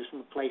witnesses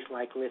from a place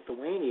like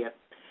Lithuania,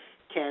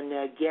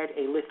 can get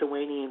a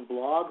Lithuanian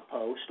blog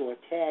post or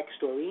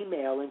text or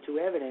email into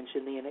evidence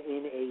in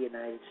a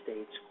United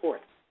States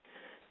court.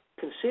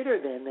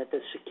 Consider then that the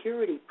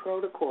security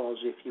protocols,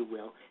 if you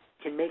will,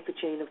 can make the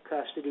chain of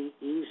custody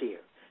easier.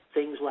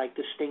 Things like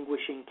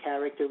distinguishing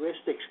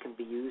characteristics can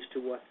be used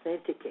to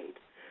authenticate.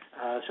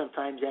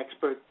 Sometimes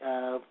expert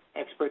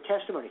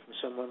testimony from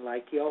someone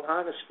like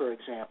Johannes, for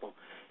example,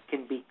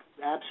 can be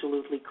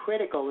absolutely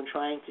critical in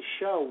trying to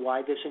show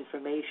why this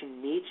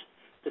information meets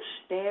the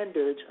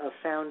standards of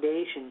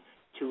foundation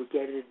to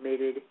get it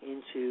admitted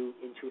into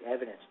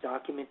evidence.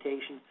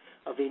 Documentation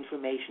of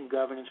information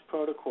governance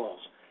protocols,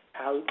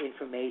 how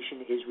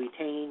information is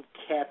retained,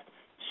 kept,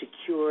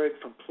 secured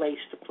from place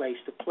to place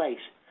to place.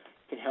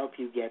 can help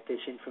you get this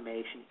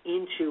information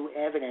into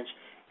evidence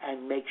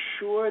and make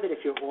sure that if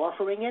you're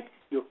offering it,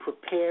 you're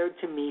prepared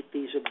to meet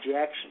these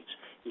objections.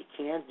 You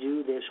can't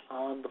do this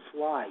on the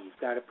fly.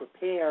 You've got to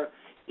prepare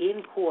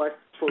in court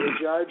for a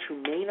judge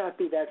who may not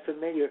be that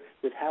familiar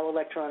with how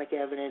electronic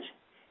evidence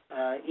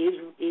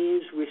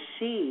is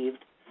received,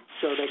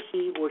 so that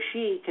he or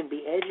she can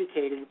be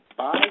educated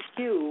by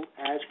you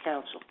as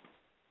counsel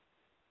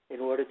in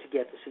order to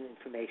get this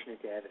information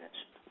into evidence.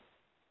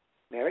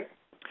 Mary?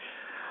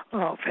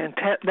 Oh,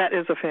 that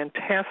is a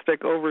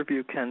fantastic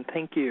overview, Ken.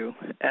 Thank you.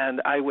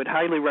 And I would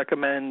highly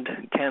recommend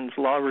Ken's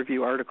law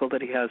review article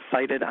that he has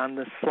cited on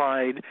this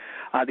slide,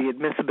 the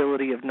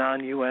admissibility of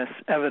non-U.S.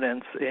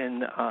 evidence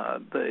in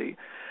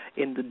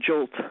the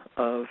jolt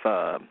of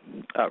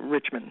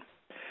Richmond.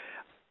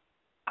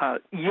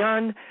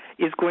 Jan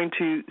is going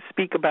to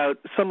speak about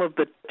some of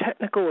the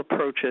technical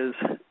approaches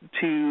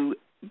to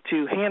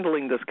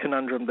handling this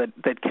conundrum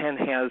that Ken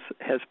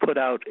has put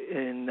out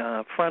in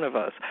front of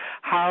us.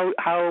 How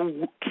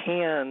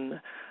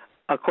can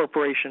a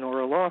corporation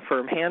or a law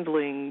firm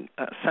handling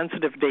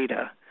sensitive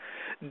data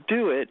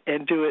do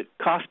it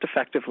cost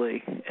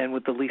effectively and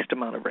with the least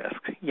amount of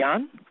risk?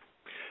 Jan?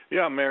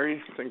 Yeah,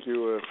 Mary, thank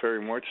you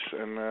very much.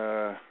 And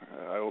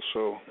I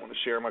also want to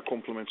share my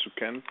compliments to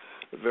Ken.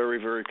 A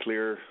very, very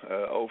clear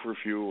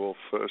overview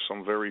of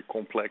some very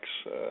complex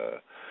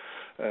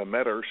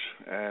matters,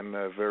 and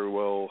very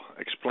well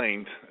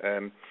explained.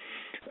 And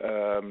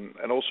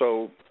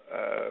also,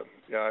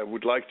 I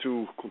would like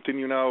to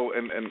continue now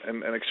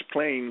and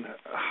explain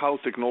how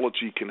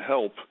technology can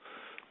help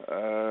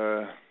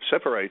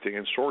separating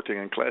and sorting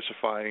and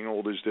classifying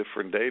all this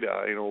different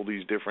data in all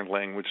these different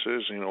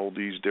languages, in all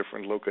these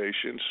different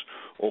locations,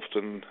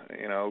 often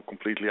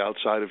completely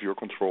outside of your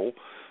control,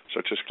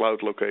 such as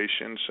cloud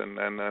locations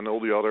and all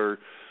the other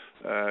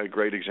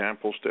great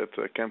examples that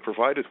Ken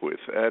provided with.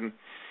 And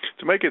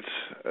to make it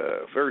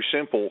very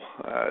simple,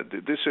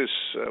 this is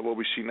what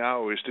we see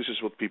now is this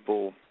is what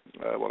people,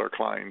 what our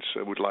clients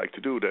would like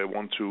to do. They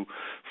want to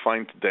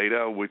find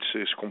data which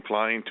is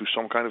compliant to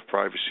some kind of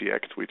privacy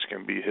act, which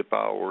can be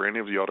HIPAA or any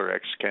of the other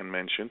acts Ken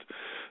mentioned.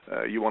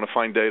 You want to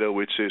find data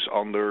which is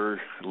under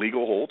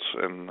legal hold,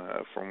 and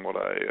from what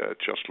I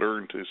just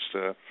learned is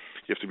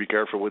you have to be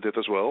careful with it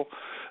as well.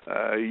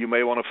 You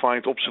may want to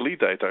find obsolete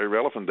data,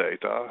 irrelevant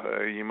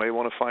data. You may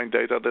want to find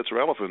data that's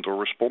relevant or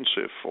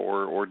responsive,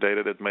 or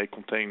data that may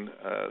contain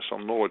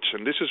some knowledge.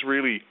 And this is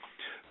really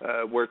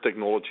where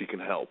technology can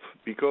help,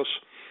 because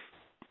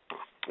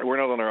we're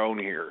not on our own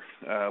here.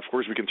 Of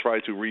course, we can try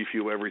to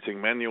review everything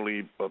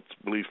manually, but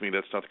believe me,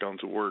 that's not going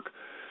to work.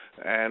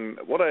 And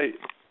what I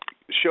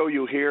show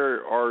you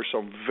here are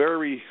some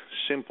very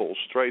simple,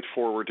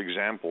 straightforward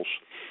examples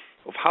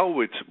of how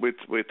with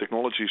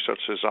technology such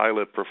as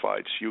ZyLAB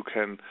provides, you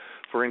can,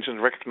 for instance,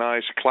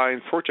 recognize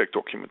client project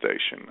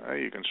documentation.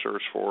 You can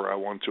search for, I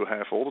want to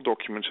have all the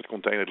documents that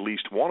contain at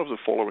least one of the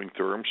following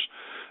terms,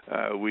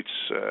 which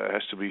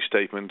has to be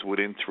statement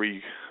within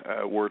 3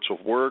 words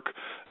of work,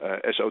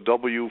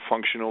 SOW,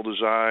 functional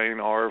design,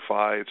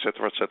 RFI,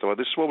 etc., etc.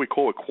 This is what we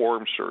call a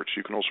quorum search.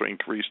 You can also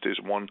increase this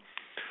one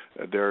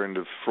there in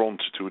the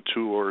front to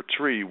 2 or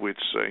 3, which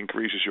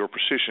increases your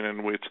precision,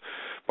 and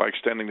by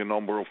extending the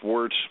number of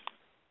words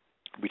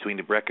between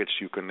the brackets,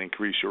 you can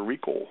increase your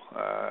recall.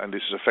 And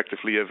this is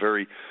effectively a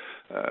very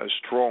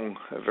strong,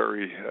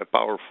 very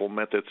powerful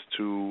method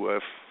to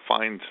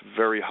find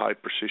very high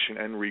precision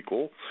and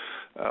recall.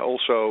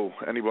 Also,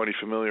 anybody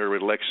familiar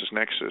with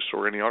LexisNexis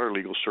or any other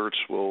legal search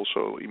will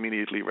also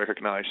immediately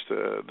recognize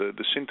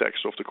the syntax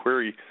of the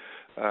query.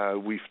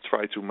 We've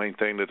tried to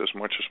maintain it as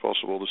much as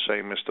possible the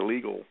same as the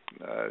legal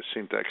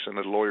syntax and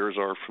that lawyers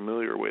are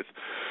familiar with.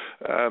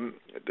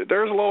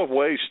 There's a lot of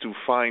ways to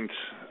find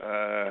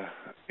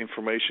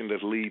information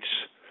that leads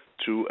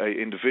to an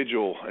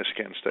individual, as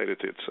Ken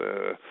stated it,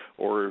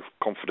 or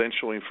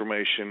confidential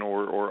information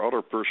or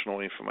other personal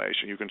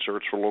information. You can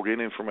search for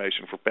login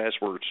information, for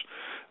passwords.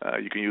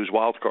 You can use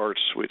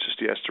wildcards, which is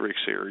the asterisk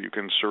here. You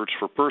can search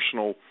for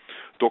personal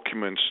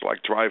documents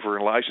like driver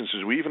and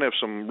licenses. We even have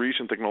some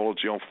recent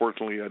technology,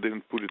 unfortunately I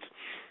didn't put it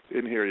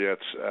in here yet,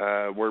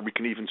 where we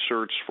can even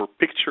search for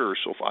pictures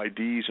of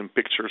IDs and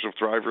pictures of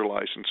driver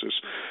licenses,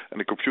 and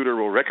the computer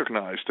will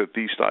recognize that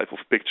these type of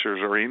pictures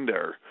are in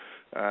there.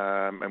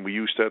 And we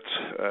use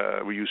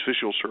that. We use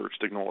visual search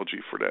technology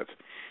for that.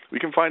 We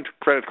can find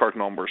credit card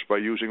numbers by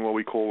using what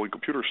we call in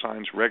computer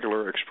science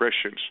regular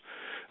expressions.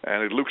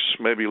 And it looks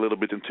maybe a little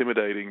bit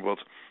intimidating, but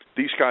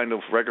these kind of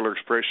regular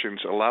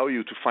expressions allow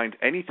you to find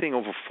anything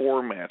of a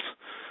format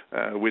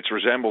which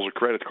resembles a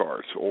credit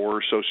card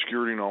or social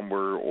security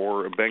number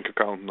or a bank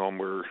account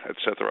number,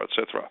 etc.,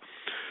 etc.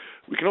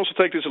 We can also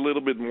take this a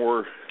little bit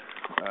more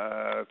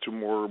to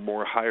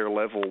more higher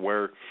level,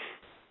 where,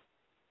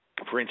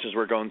 for instance,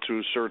 we're going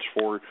to search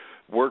for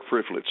work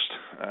privileged,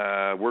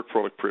 work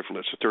product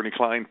privileged,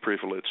 attorney-client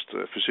privileged,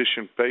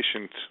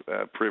 physician-patient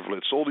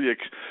privileged. All the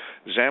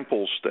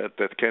examples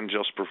that Ken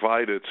just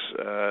provided,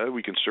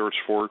 we can search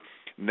for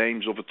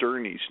names of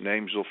attorneys,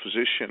 names of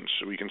physicians.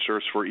 We can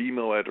search for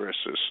email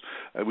addresses.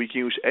 We can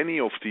use any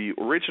of the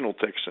original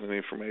text and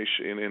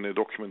information in a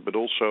document, but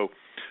also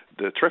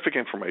the traffic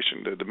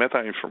information, the meta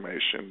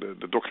information,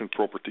 the document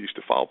properties,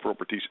 the file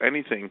properties,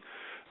 anything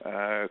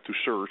to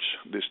search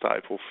this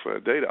type of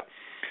data.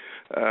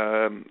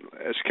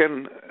 As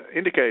Ken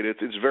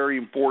indicated, it's very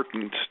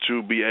important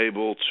to be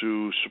able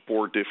to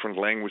support different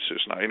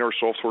languages. Now, in our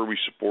software, we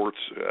support,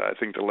 I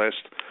think the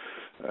last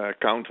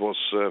count was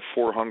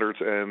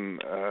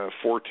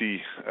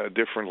 440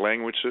 different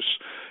languages,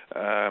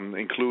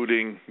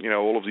 including,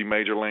 all of the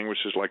major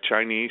languages like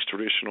Chinese,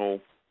 traditional,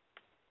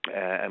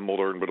 and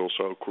modern, but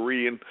also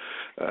Korean,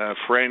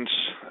 French,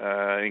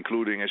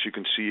 including, as you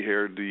can see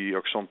here, the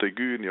accent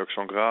aigu and the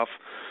accent grave,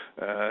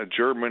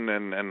 German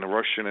and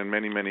Russian, and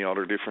many, many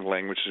other different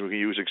languages. We can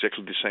use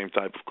exactly the same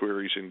type of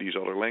queries in these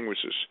other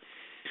languages.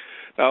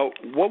 Now,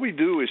 what we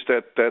do is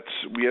that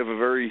we have a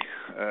very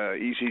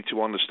easy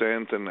to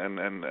understand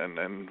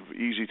and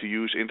easy to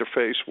use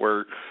interface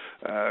where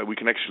we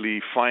can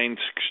actually find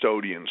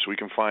custodians, we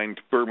can find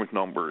permit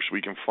numbers,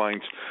 we can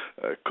find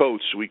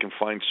codes, we can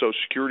find social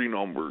security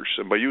numbers,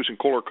 and by using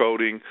color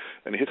coding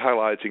and hit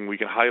highlighting, we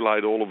can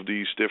highlight all of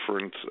these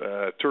different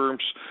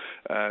terms.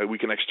 We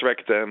can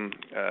extract them,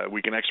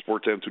 we can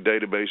export them to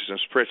databases and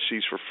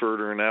spreadsheets for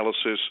further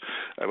analysis,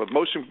 but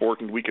most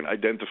important, we can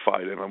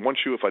identify them, and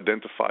once you have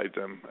identified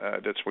them,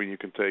 that's when you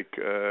can take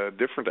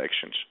different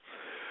actions.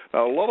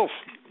 Now, a lot of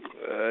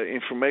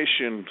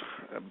information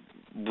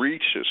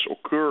breaches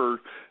occur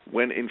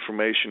when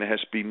information has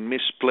been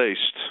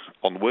misplaced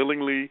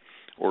unwillingly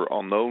or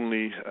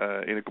unknowingly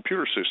in a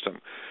computer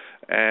system.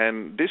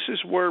 And this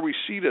is where we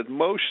see that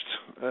most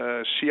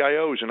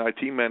CIOs and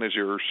IT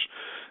managers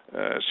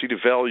see the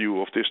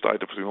value of this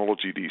type of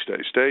technology these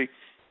days.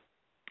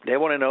 They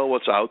want to know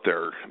what's out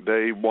there.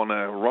 They want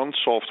to run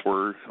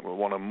software,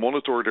 want to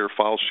monitor their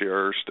file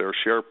shares, their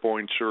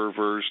SharePoint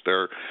servers,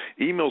 their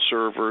email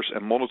servers,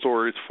 and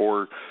monitor it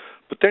for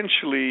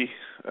potentially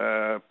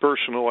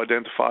personal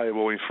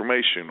identifiable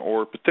information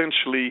or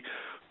potentially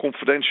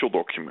confidential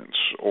documents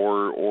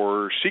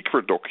or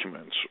secret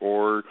documents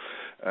or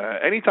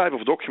any type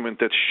of document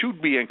that should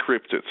be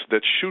encrypted,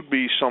 that should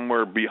be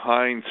somewhere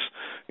behind,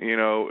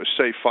 a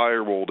safe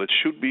firewall, that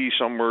should be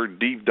somewhere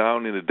deep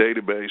down in the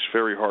database,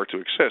 very hard to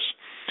access.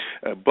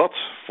 But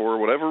for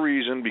whatever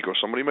reason, because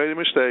somebody made a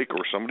mistake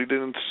or somebody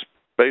didn't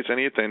pay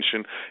any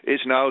attention,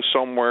 it's now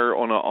somewhere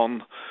on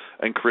an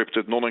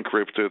unencrypted,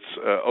 non-encrypted,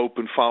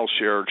 open file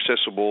share,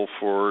 accessible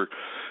for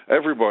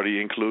everybody,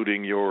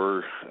 including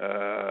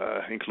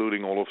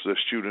including all of the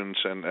students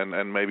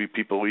and maybe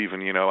people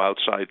even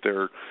outside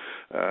there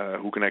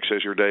who can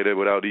access your data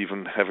without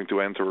even having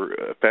to enter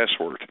a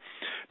password.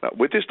 Now,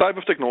 with this type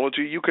of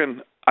technology, you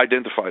can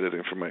identify that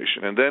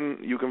information, and then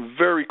you can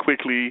very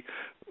quickly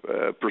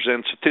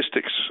present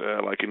statistics,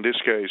 like in this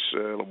case,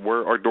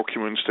 where are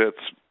documents that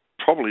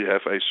probably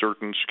have a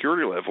certain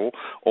security level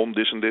on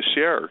this and this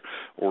share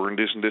or in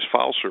this and this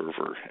file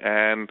server.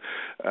 And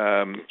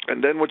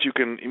then what you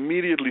can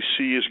immediately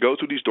see is go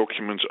to these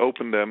documents,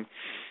 open them,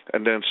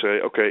 and then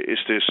say, okay, is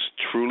this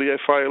truly a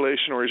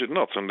violation or is it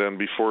not? And then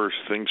before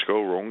things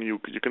go wrong, you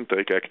can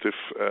take active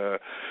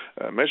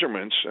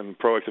measurements and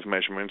proactive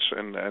measurements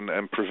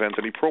and prevent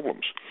any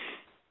problems.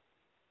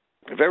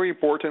 Very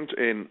important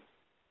in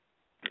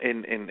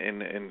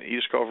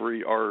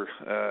eDiscovery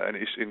and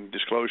in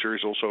disclosure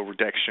is also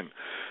redaction.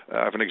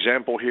 I have an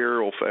example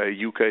here of a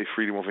UK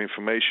Freedom of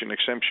Information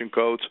exemption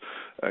code.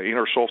 In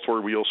our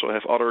software, we also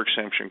have other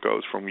exemption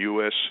codes from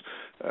US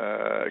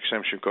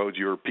exemption code,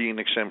 European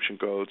exemption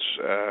codes.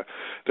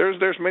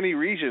 There's many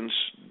reasons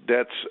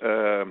that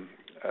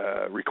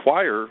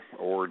require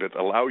or that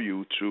allow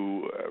you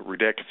to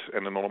redact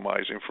and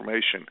anonymize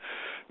information.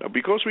 Now,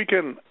 because we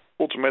can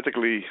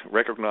automatically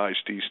recognize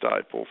these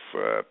type of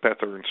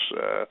patterns,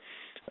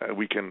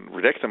 we can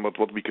redact them, but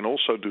what we can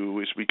also do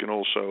is we can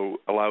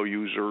also allow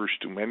users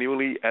to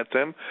manually add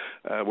them.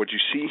 What you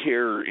see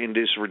here in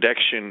this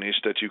redaction is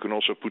that you can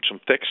also put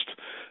some text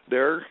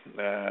there.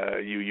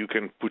 You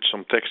can put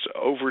some text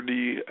over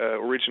the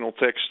original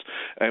text,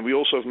 and we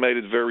also have made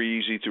it very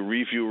easy to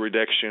review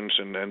redactions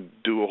and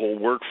do a whole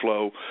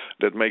workflow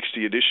that makes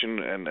the addition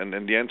and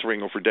the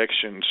entering of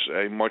redactions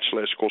a much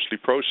less costly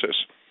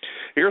process.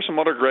 Here are some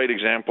other great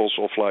examples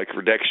of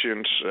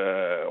redactions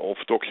of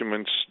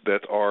documents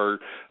that are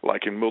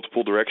in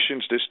multiple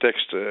directions. This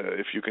text,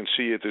 if you can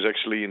see it, is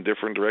actually in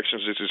different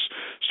directions. This is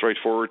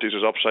straightforward. This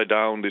is upside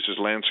down. This is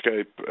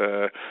landscape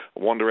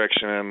one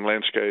direction and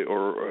landscape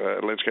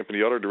landscape in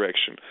the other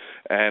direction.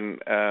 And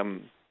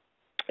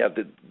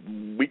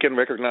we can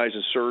recognize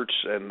and search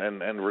and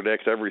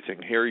redact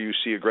everything. Here you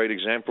see a great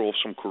example of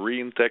some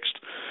Korean text,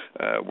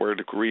 where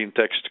the Korean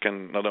text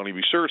can not only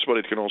be searched, but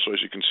it can also,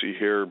 as you can see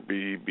here,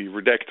 be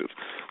redacted.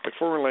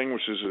 Foreign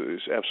languages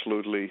is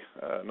absolutely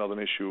not an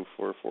issue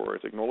for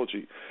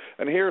technology.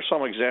 And here are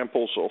some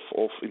examples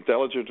of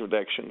intelligent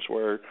redactions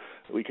where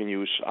we can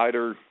use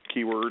either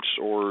keywords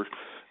or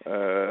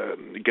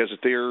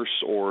gazetteers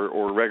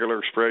or regular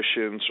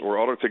expressions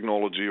or other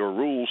technology or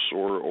rules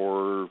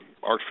or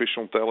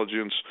artificial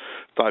intelligence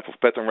type of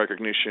pattern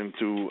recognition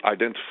to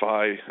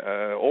identify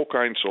all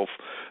kinds of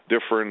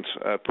different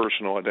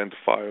personal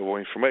identifiable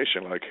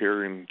information, like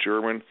here in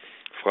German,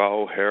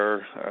 Frau,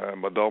 Herr,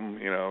 Madame,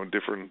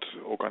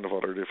 all kind of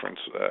other different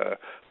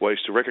ways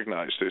to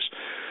recognize this.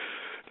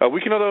 We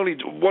can not only,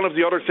 one of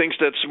the other things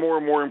that's more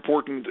and more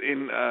important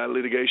in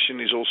litigation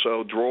is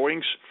also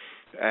drawings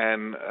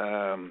and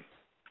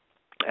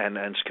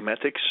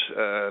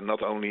schematics,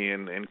 not only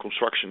in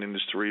construction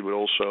industry, but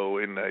also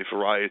in a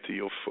variety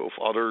of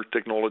other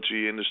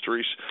technology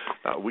industries.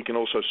 We can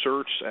also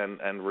search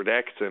and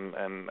redact and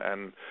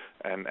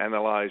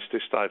analyze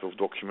this type of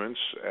documents,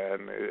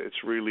 and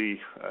it's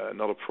really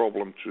not a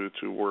problem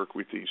to work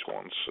with these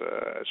ones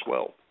as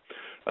well.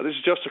 This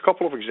is just a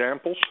couple of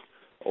examples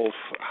of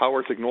how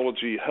our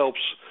technology helps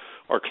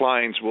our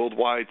clients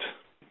worldwide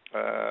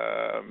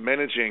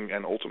managing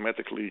and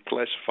automatically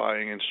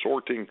classifying and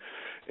sorting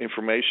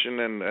information.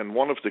 And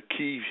one of the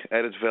key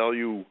added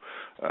value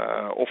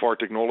of our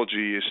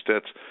technology is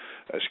that,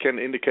 as Ken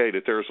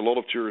indicated, there's a lot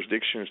of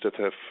jurisdictions that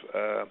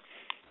have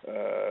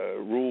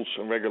rules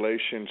and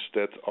regulations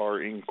that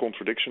are in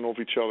contradiction of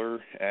each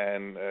other,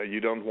 and you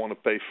don't want to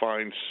pay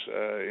fines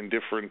in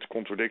different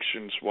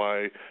contradictions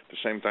while at the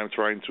same time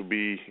trying to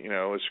be,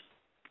 as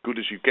good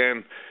as you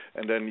can,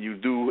 and then you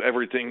do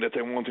everything that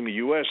they want in the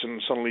U.S.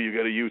 and suddenly you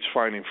get a huge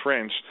fine in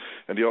France,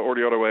 or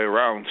the other way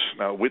around.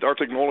 Now, with our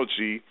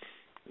technology,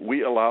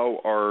 we allow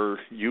our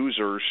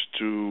users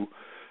to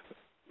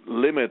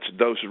limit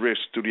those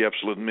risks to the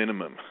absolute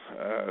minimum.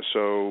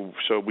 So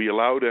we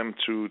allow them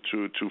to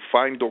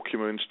find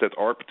documents that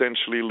are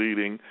potentially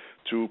leading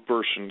to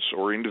persons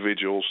or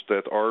individuals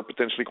that are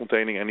potentially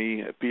containing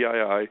any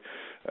PII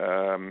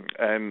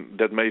and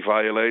that may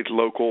violate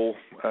local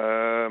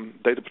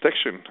data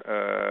protection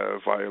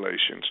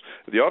violations.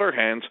 On the other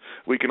hand,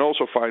 we can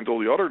also find all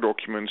the other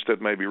documents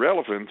that may be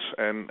relevant,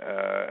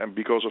 and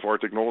because of our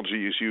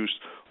technology is used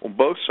on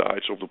both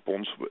sides of the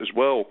pond as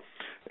well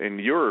in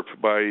Europe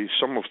by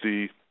some of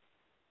the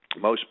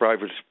most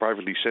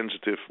privately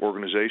sensitive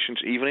organizations,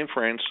 even in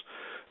France.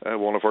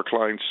 One of our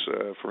clients,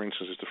 for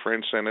instance, is the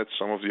French Senate.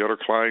 Some of the other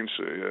clients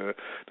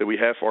that we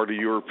have are the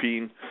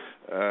European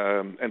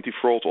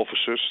anti-fraud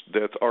officers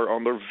that are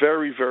under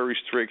very, very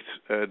strict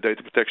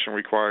data protection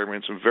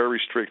requirements and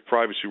very strict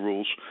privacy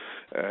rules.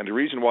 And the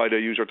reason why they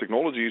use our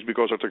technology is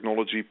because our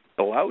technology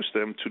allows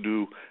them to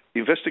do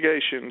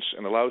investigations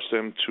and allows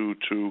them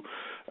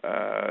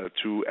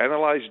to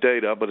analyze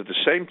data, but at the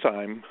same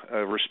time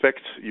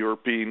respect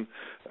European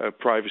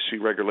privacy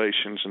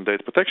regulations and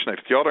data protection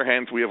act. On the other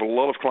hand, we have a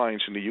lot of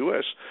clients in the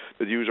U.S.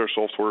 that use our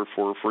software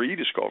for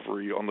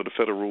eDiscovery under the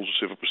Federal Rules of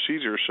Civil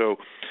Procedure. So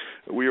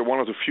we are one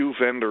of the few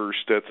vendors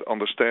that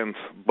understand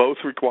both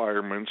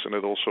requirements and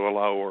that also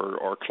allow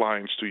our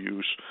clients to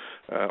use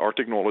our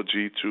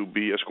technology to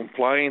be as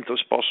compliant as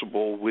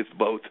possible with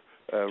both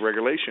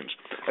regulations.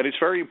 And it's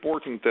very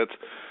important that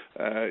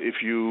if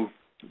you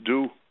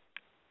do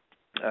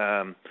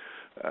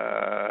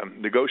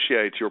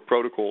negotiate your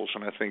protocols,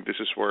 and I think this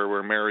is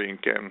where Mary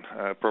and Ken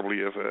probably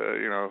have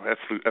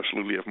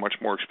absolutely have much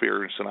more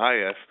experience than I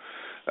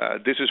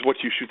have. This is what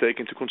you should take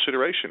into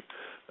consideration,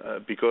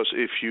 because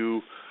if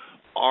you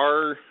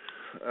are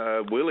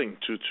willing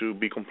to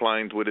be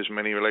compliant with as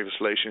many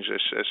legislations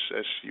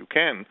as you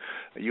can,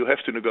 you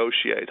have to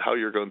negotiate how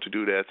you're going to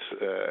do that,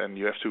 and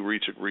you have to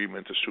reach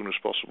agreement as soon as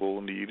possible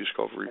in the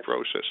eDiscovery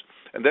process.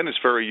 And then it's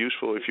very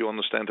useful if you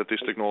understand that this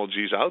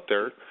technology is out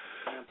there,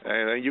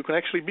 and you can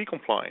actually be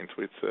compliant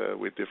with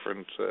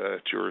different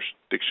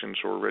jurisdictions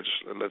or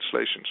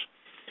legislations.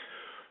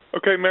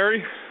 Okay,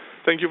 Mary,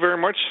 thank you very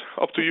much.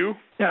 Up to you.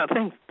 Yeah,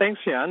 thanks,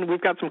 Jan.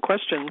 We've got some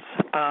questions.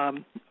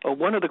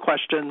 One of the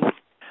questions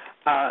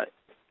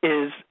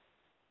is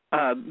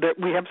that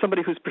we have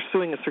somebody who's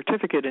pursuing a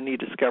certificate in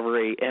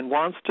eDiscovery and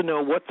wants to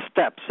know what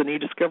steps an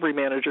eDiscovery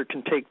manager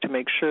can take to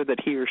make sure that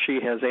he or she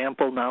has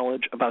ample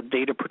knowledge about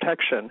data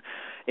protection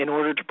in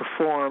order to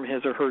perform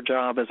his or her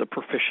job as a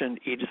proficient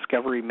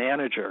eDiscovery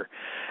manager.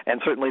 And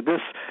certainly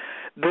this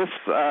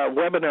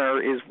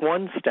webinar is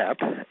one step.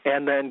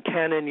 And then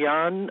Ken and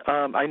Jan,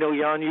 I know,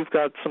 Jan, you've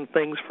got some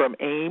things from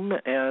AIM,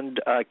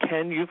 and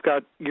Ken, you've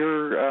got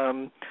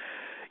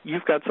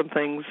some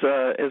things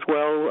as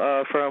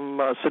well from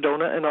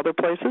Sedona and other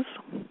places?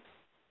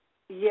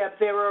 Yeah,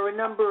 there are a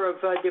number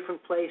of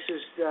different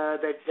places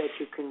that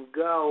you can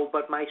go,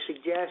 but my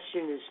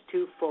suggestion is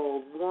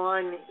twofold.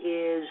 One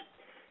is,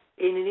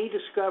 in an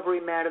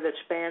eDiscovery matter that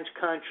spans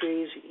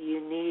countries, you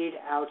need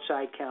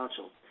outside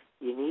counsel.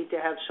 You need to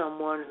have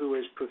someone who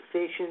is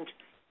proficient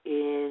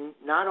in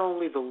not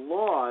only the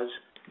laws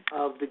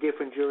of the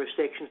different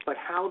jurisdictions, but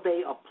how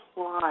they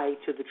apply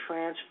to the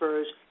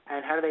transfers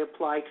and how do they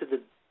apply to the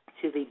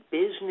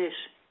business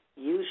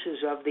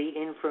uses of the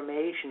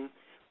information,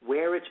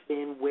 where it's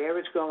been, where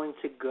it's going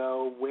to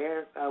go,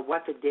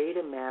 what the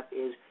data map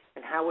is,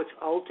 and how it's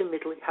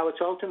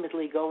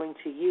ultimately going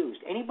to be used.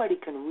 Anybody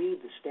can read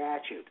the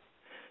statute,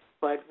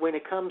 But when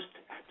it comes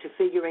to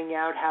figuring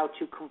out how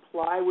to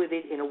comply with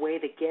it in a way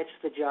that gets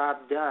the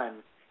job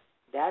done,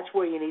 that's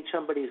where you need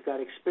somebody who's got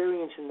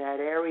experience in that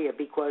area,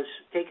 because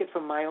take it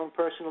from my own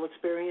personal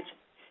experience,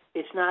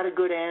 it's not a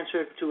good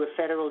answer to a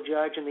federal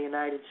judge in the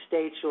United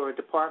States or a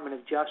Department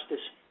of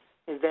Justice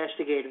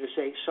investigator to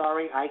say,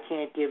 sorry, I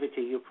can't give it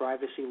to you.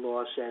 Privacy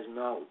law says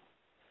no.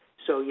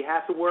 So you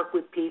have to work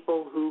with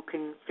people who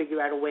can figure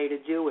out a way to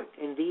do it.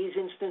 In these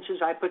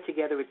instances, I put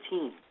together a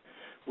team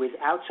with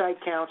outside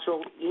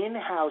counsel,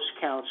 in-house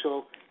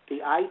counsel, the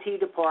IT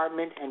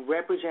department, and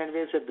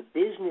representatives of the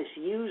business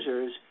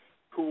users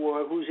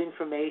whose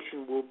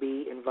information will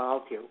be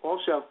involved here.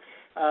 Also,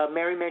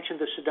 Mary mentioned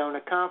the Sedona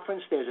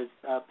Conference. There's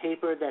a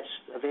paper that's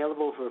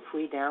available for a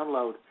free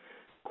download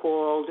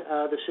called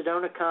the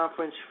Sedona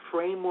Conference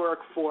Framework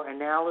for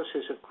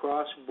Analysis of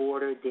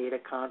Cross-Border Data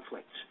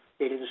Conflicts,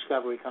 Data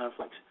Discovery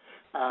Conflicts.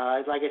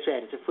 Like I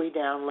said, it's a free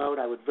download.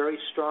 I would very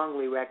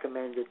strongly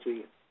recommend it to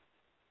you.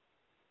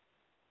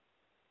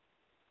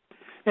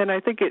 And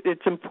I think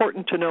it's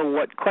important to know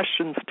what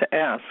questions to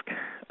ask.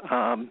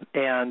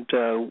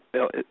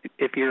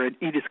 If you're an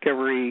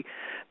eDiscovery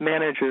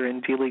manager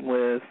and dealing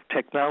with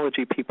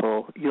technology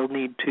people, you'll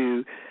need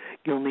to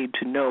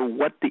know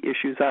what the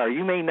issues are.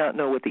 You may not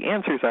know what the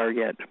answers are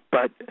yet,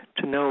 but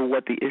to know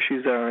what the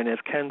issues are, and as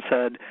Ken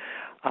said,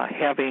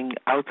 having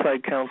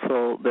outside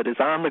counsel that is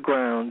on the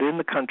ground in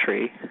the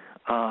country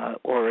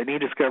or an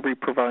eDiscovery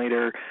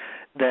provider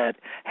that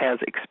has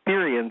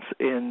experience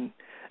in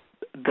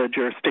the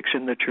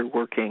jurisdiction that you're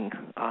working,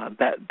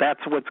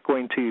 that's what's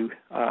going to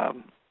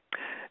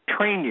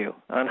train you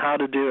on how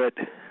to do it.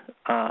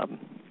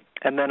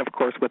 And then, of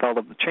course, with all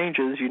of the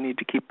changes, you need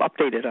to keep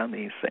updated on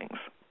these things.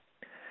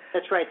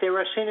 That's right. There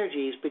are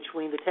synergies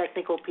between the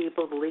technical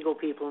people, the legal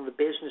people, and the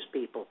business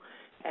people.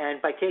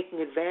 And by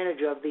taking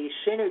advantage of these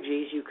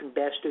synergies, you can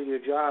best do your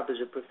job as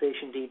a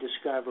proficient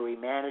eDiscovery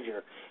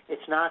manager.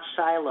 It's not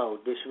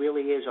siloed. This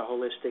really is a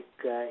holistic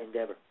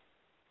endeavor.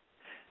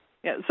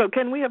 Yeah. So,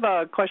 Ken, we have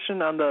a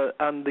question on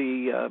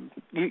the.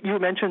 You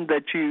mentioned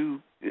that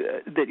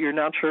you're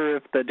not sure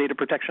if the data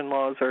protection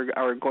laws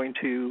are going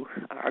to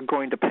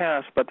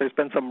pass, but there's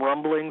been some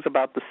rumblings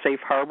about the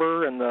safe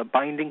harbor and the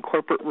binding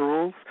corporate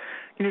rules.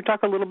 Can you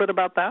talk a little bit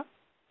about that?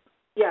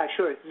 Yeah,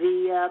 sure.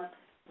 The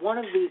one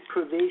of the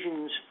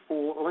provisions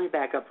for. Let me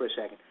back up for a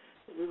second.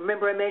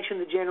 Remember, I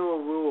mentioned the general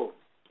rule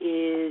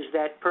is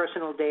that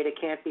personal data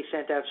can't be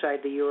sent outside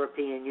the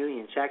European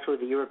Union. It's actually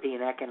the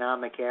European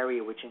Economic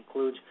Area, which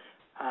includes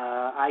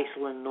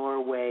Iceland,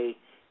 Norway,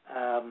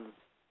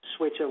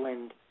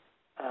 Switzerland,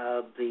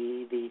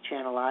 the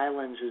Channel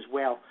Islands as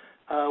well,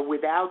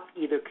 without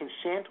either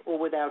consent or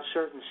without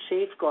certain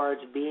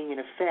safeguards being in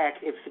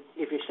effect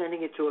if you're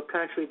sending it to a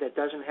country that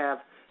doesn't have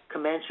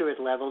commensurate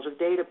levels of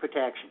data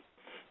protection.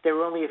 There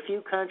are only a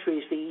few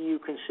countries the EU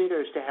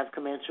considers to have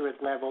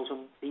commensurate levels,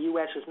 and the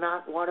U.S. is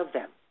not one of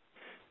them.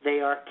 They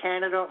are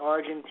Canada,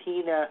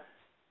 Argentina,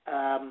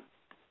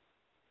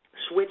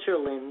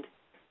 Switzerland,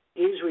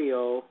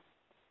 Israel,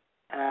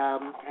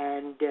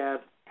 and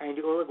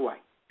Uruguay.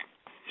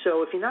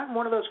 So if you're not in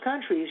one of those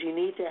countries, you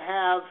need to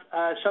have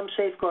some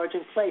safeguards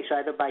in place,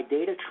 either by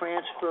data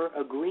transfer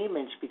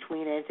agreements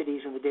between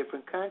entities in the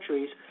different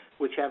countries,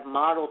 which have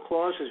model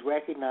clauses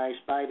recognized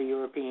by the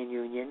European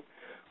Union,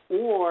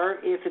 or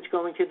if it's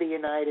going to the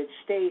United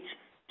States,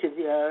 to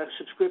the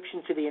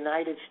subscription to the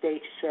United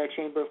States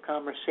Chamber of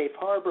Commerce Safe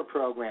Harbor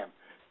Program,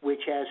 which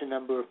has a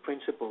number of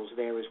principles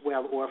there as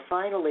well. Or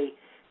finally,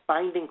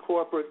 binding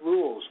corporate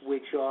rules,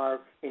 which are,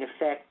 in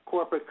effect,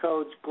 corporate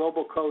codes,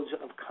 global codes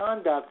of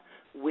conduct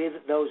with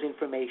those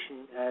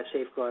information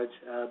safeguards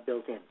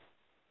built in.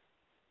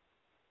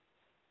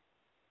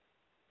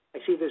 I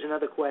see there's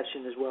another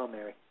question as well,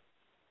 Mary.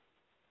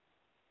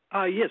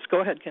 Yes,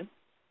 go ahead, Ken.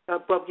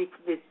 Bob,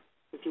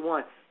 if you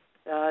want.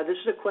 This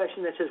is a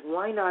question that says,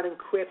 why not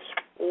encrypt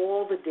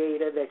all the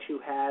data that you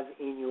have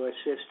in your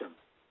system?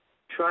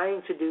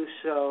 Trying to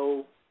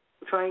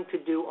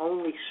do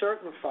only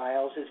certain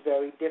files is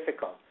very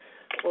difficult.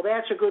 Well,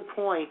 that's a good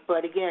point,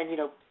 but again,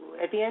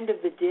 at the end of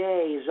the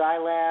day,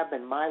 ZyLAB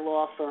and my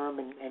law firm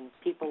and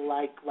people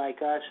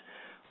like us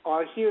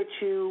are here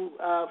to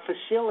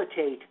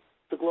facilitate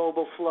the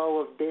global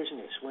flow of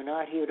business. We're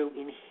not here to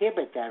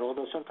inhibit that,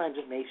 although sometimes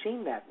it may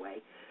seem that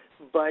way.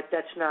 But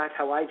that's not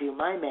how I view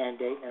my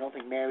mandate. I don't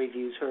think Mary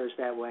views hers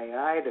that way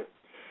either.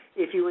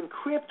 If you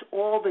encrypt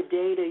all the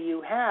data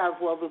you have,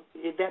 well,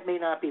 that may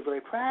not be very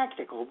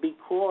practical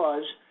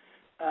because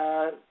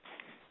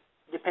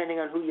depending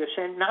on who you're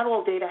sending, not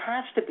all data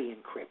has to be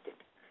encrypted,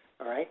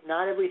 all right?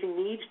 Not everything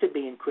needs to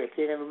be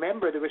encrypted. And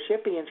remember, the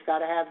recipient's got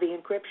to have the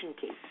encryption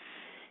key.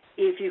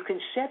 If you can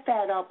set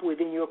that up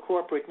within your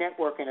corporate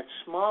network and it's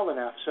small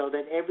enough so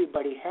that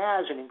everybody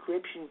has an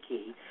encryption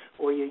key,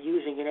 or you're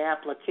using an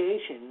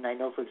application, I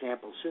know, for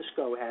example,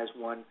 Cisco has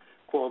one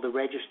called the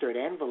registered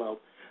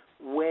envelope,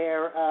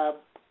 where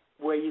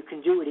you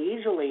can do it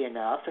easily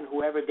enough, and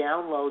whoever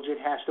downloads it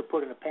has to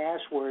put in a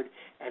password,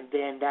 and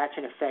then that's,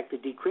 in effect, the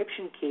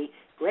decryption key,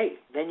 great,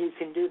 then you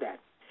can do that.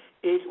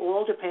 it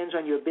all depends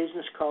on your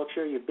business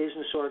culture, your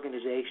business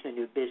organization, and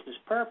your business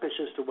purpose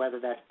as to whether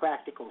that's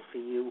practical for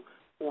you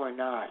or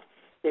not.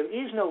 There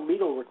is no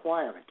legal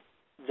requirement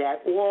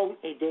that all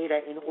data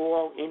in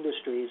all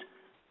industries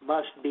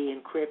must be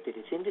encrypted.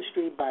 It's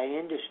industry by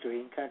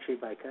industry and country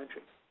by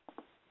country.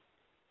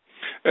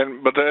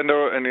 But in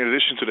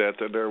addition to that,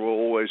 there will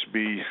always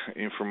be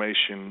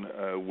information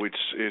which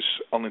is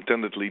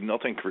unintendedly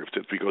not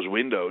encrypted, because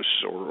Windows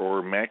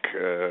or Mack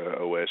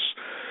OS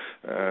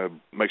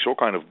makes all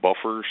kind of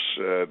buffers.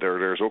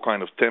 There's all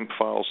kind of temp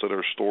files that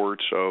are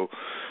stored, so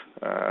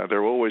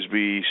there will always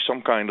be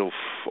some kind of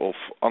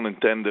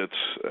unintended,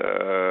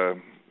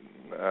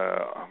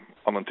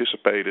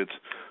 unanticipated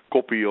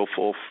copy of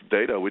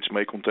data which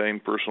may contain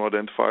personal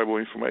identifiable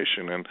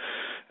information,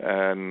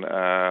 and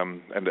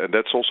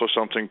that's also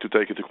something to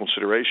take into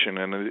consideration.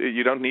 And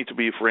you don't need to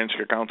be a forensic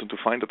accountant to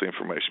find that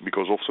information,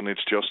 because often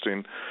it's just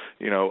in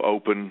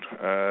open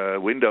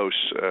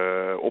Windows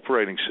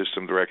operating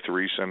system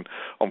directories, and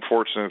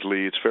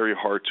unfortunately it's very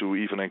hard to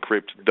even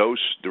encrypt those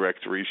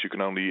directories. You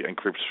can only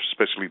encrypt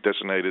specially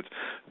designated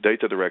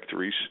data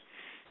directories.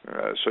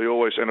 So you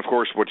always, and of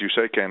course what you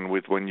say, Ken,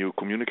 when you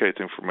communicate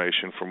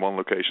information from one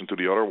location to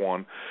the other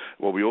one,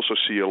 what we also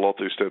see a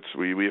lot is that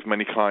we have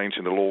many clients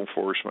in the law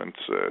enforcement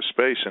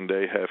space, and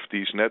they have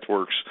these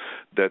networks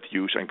that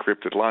use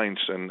encrypted lines,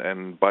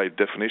 and by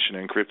definition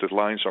encrypted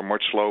lines are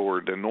much slower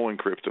than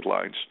non-encrypted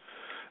lines.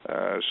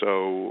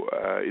 So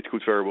it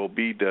could very well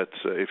be that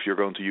if you're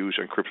going to use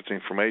encrypted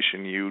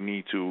information, you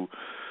need to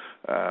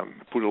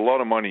put a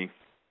lot of money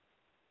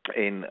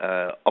in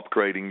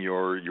upgrading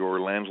your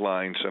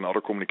landlines and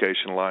other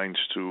communication lines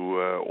to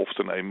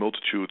often a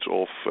multitude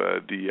of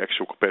the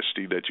actual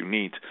capacity that you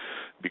need,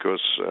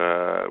 because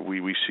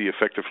we see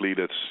effectively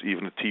that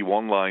even a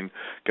T1 line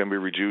can be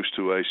reduced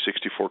to a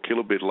 64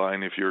 kilobit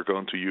line if you're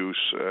going to use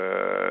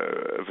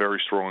a very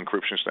strong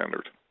encryption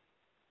standard.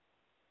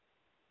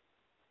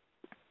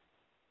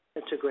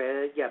 That's a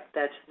great,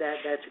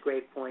 that's a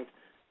great point.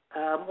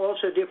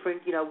 Also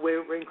different,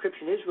 where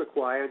encryption is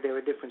required, there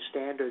are different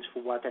standards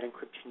for what that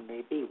encryption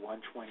may be,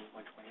 120,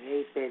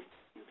 128-bit,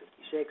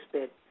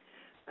 256-bit.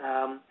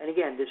 And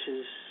again, this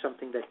is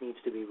something that needs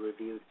to be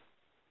reviewed.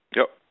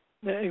 Yep.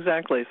 Yeah,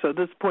 exactly. So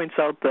this points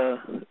out the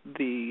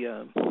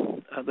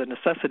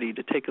necessity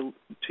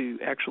to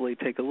actually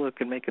take a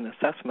look and make an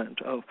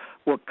assessment of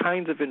what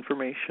kinds of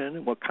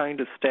information, what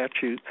kind of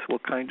statutes,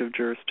 what kind of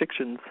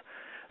jurisdictions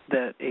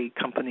that a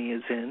company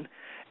is in,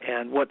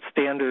 and what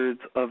standards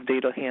of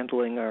data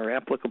handling are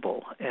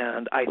applicable.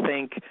 And I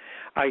thank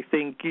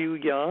you,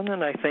 Jan,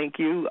 and I thank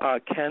you,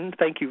 Ken.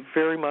 Thank you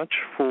very much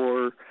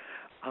for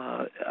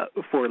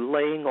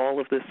laying all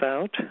of this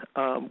out.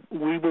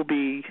 We will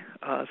be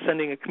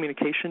sending a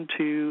communication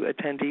to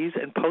attendees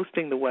and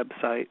posting the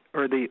website,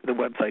 or the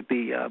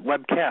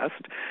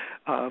webcast,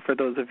 for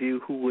those of you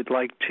who would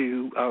like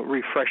to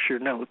refresh your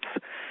notes.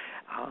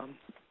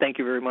 Thank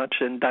you very much.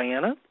 And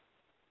Diana?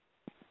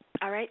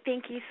 All right.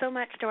 Thank you so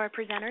much to our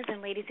presenters.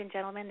 And ladies and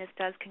gentlemen, this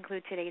does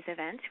conclude today's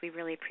event. We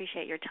really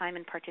appreciate your time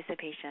and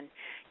participation.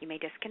 You may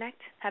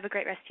disconnect. Have a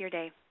great rest of your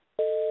day.